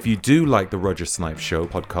 If you do like the Roger Snipes Show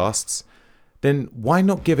podcasts, then why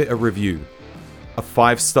not give it a review? A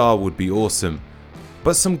 5-star would be awesome,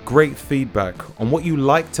 but some great feedback on what you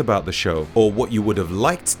liked about the show or what you would have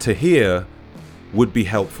liked to hear would be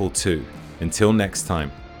helpful too. Until next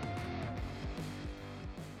time.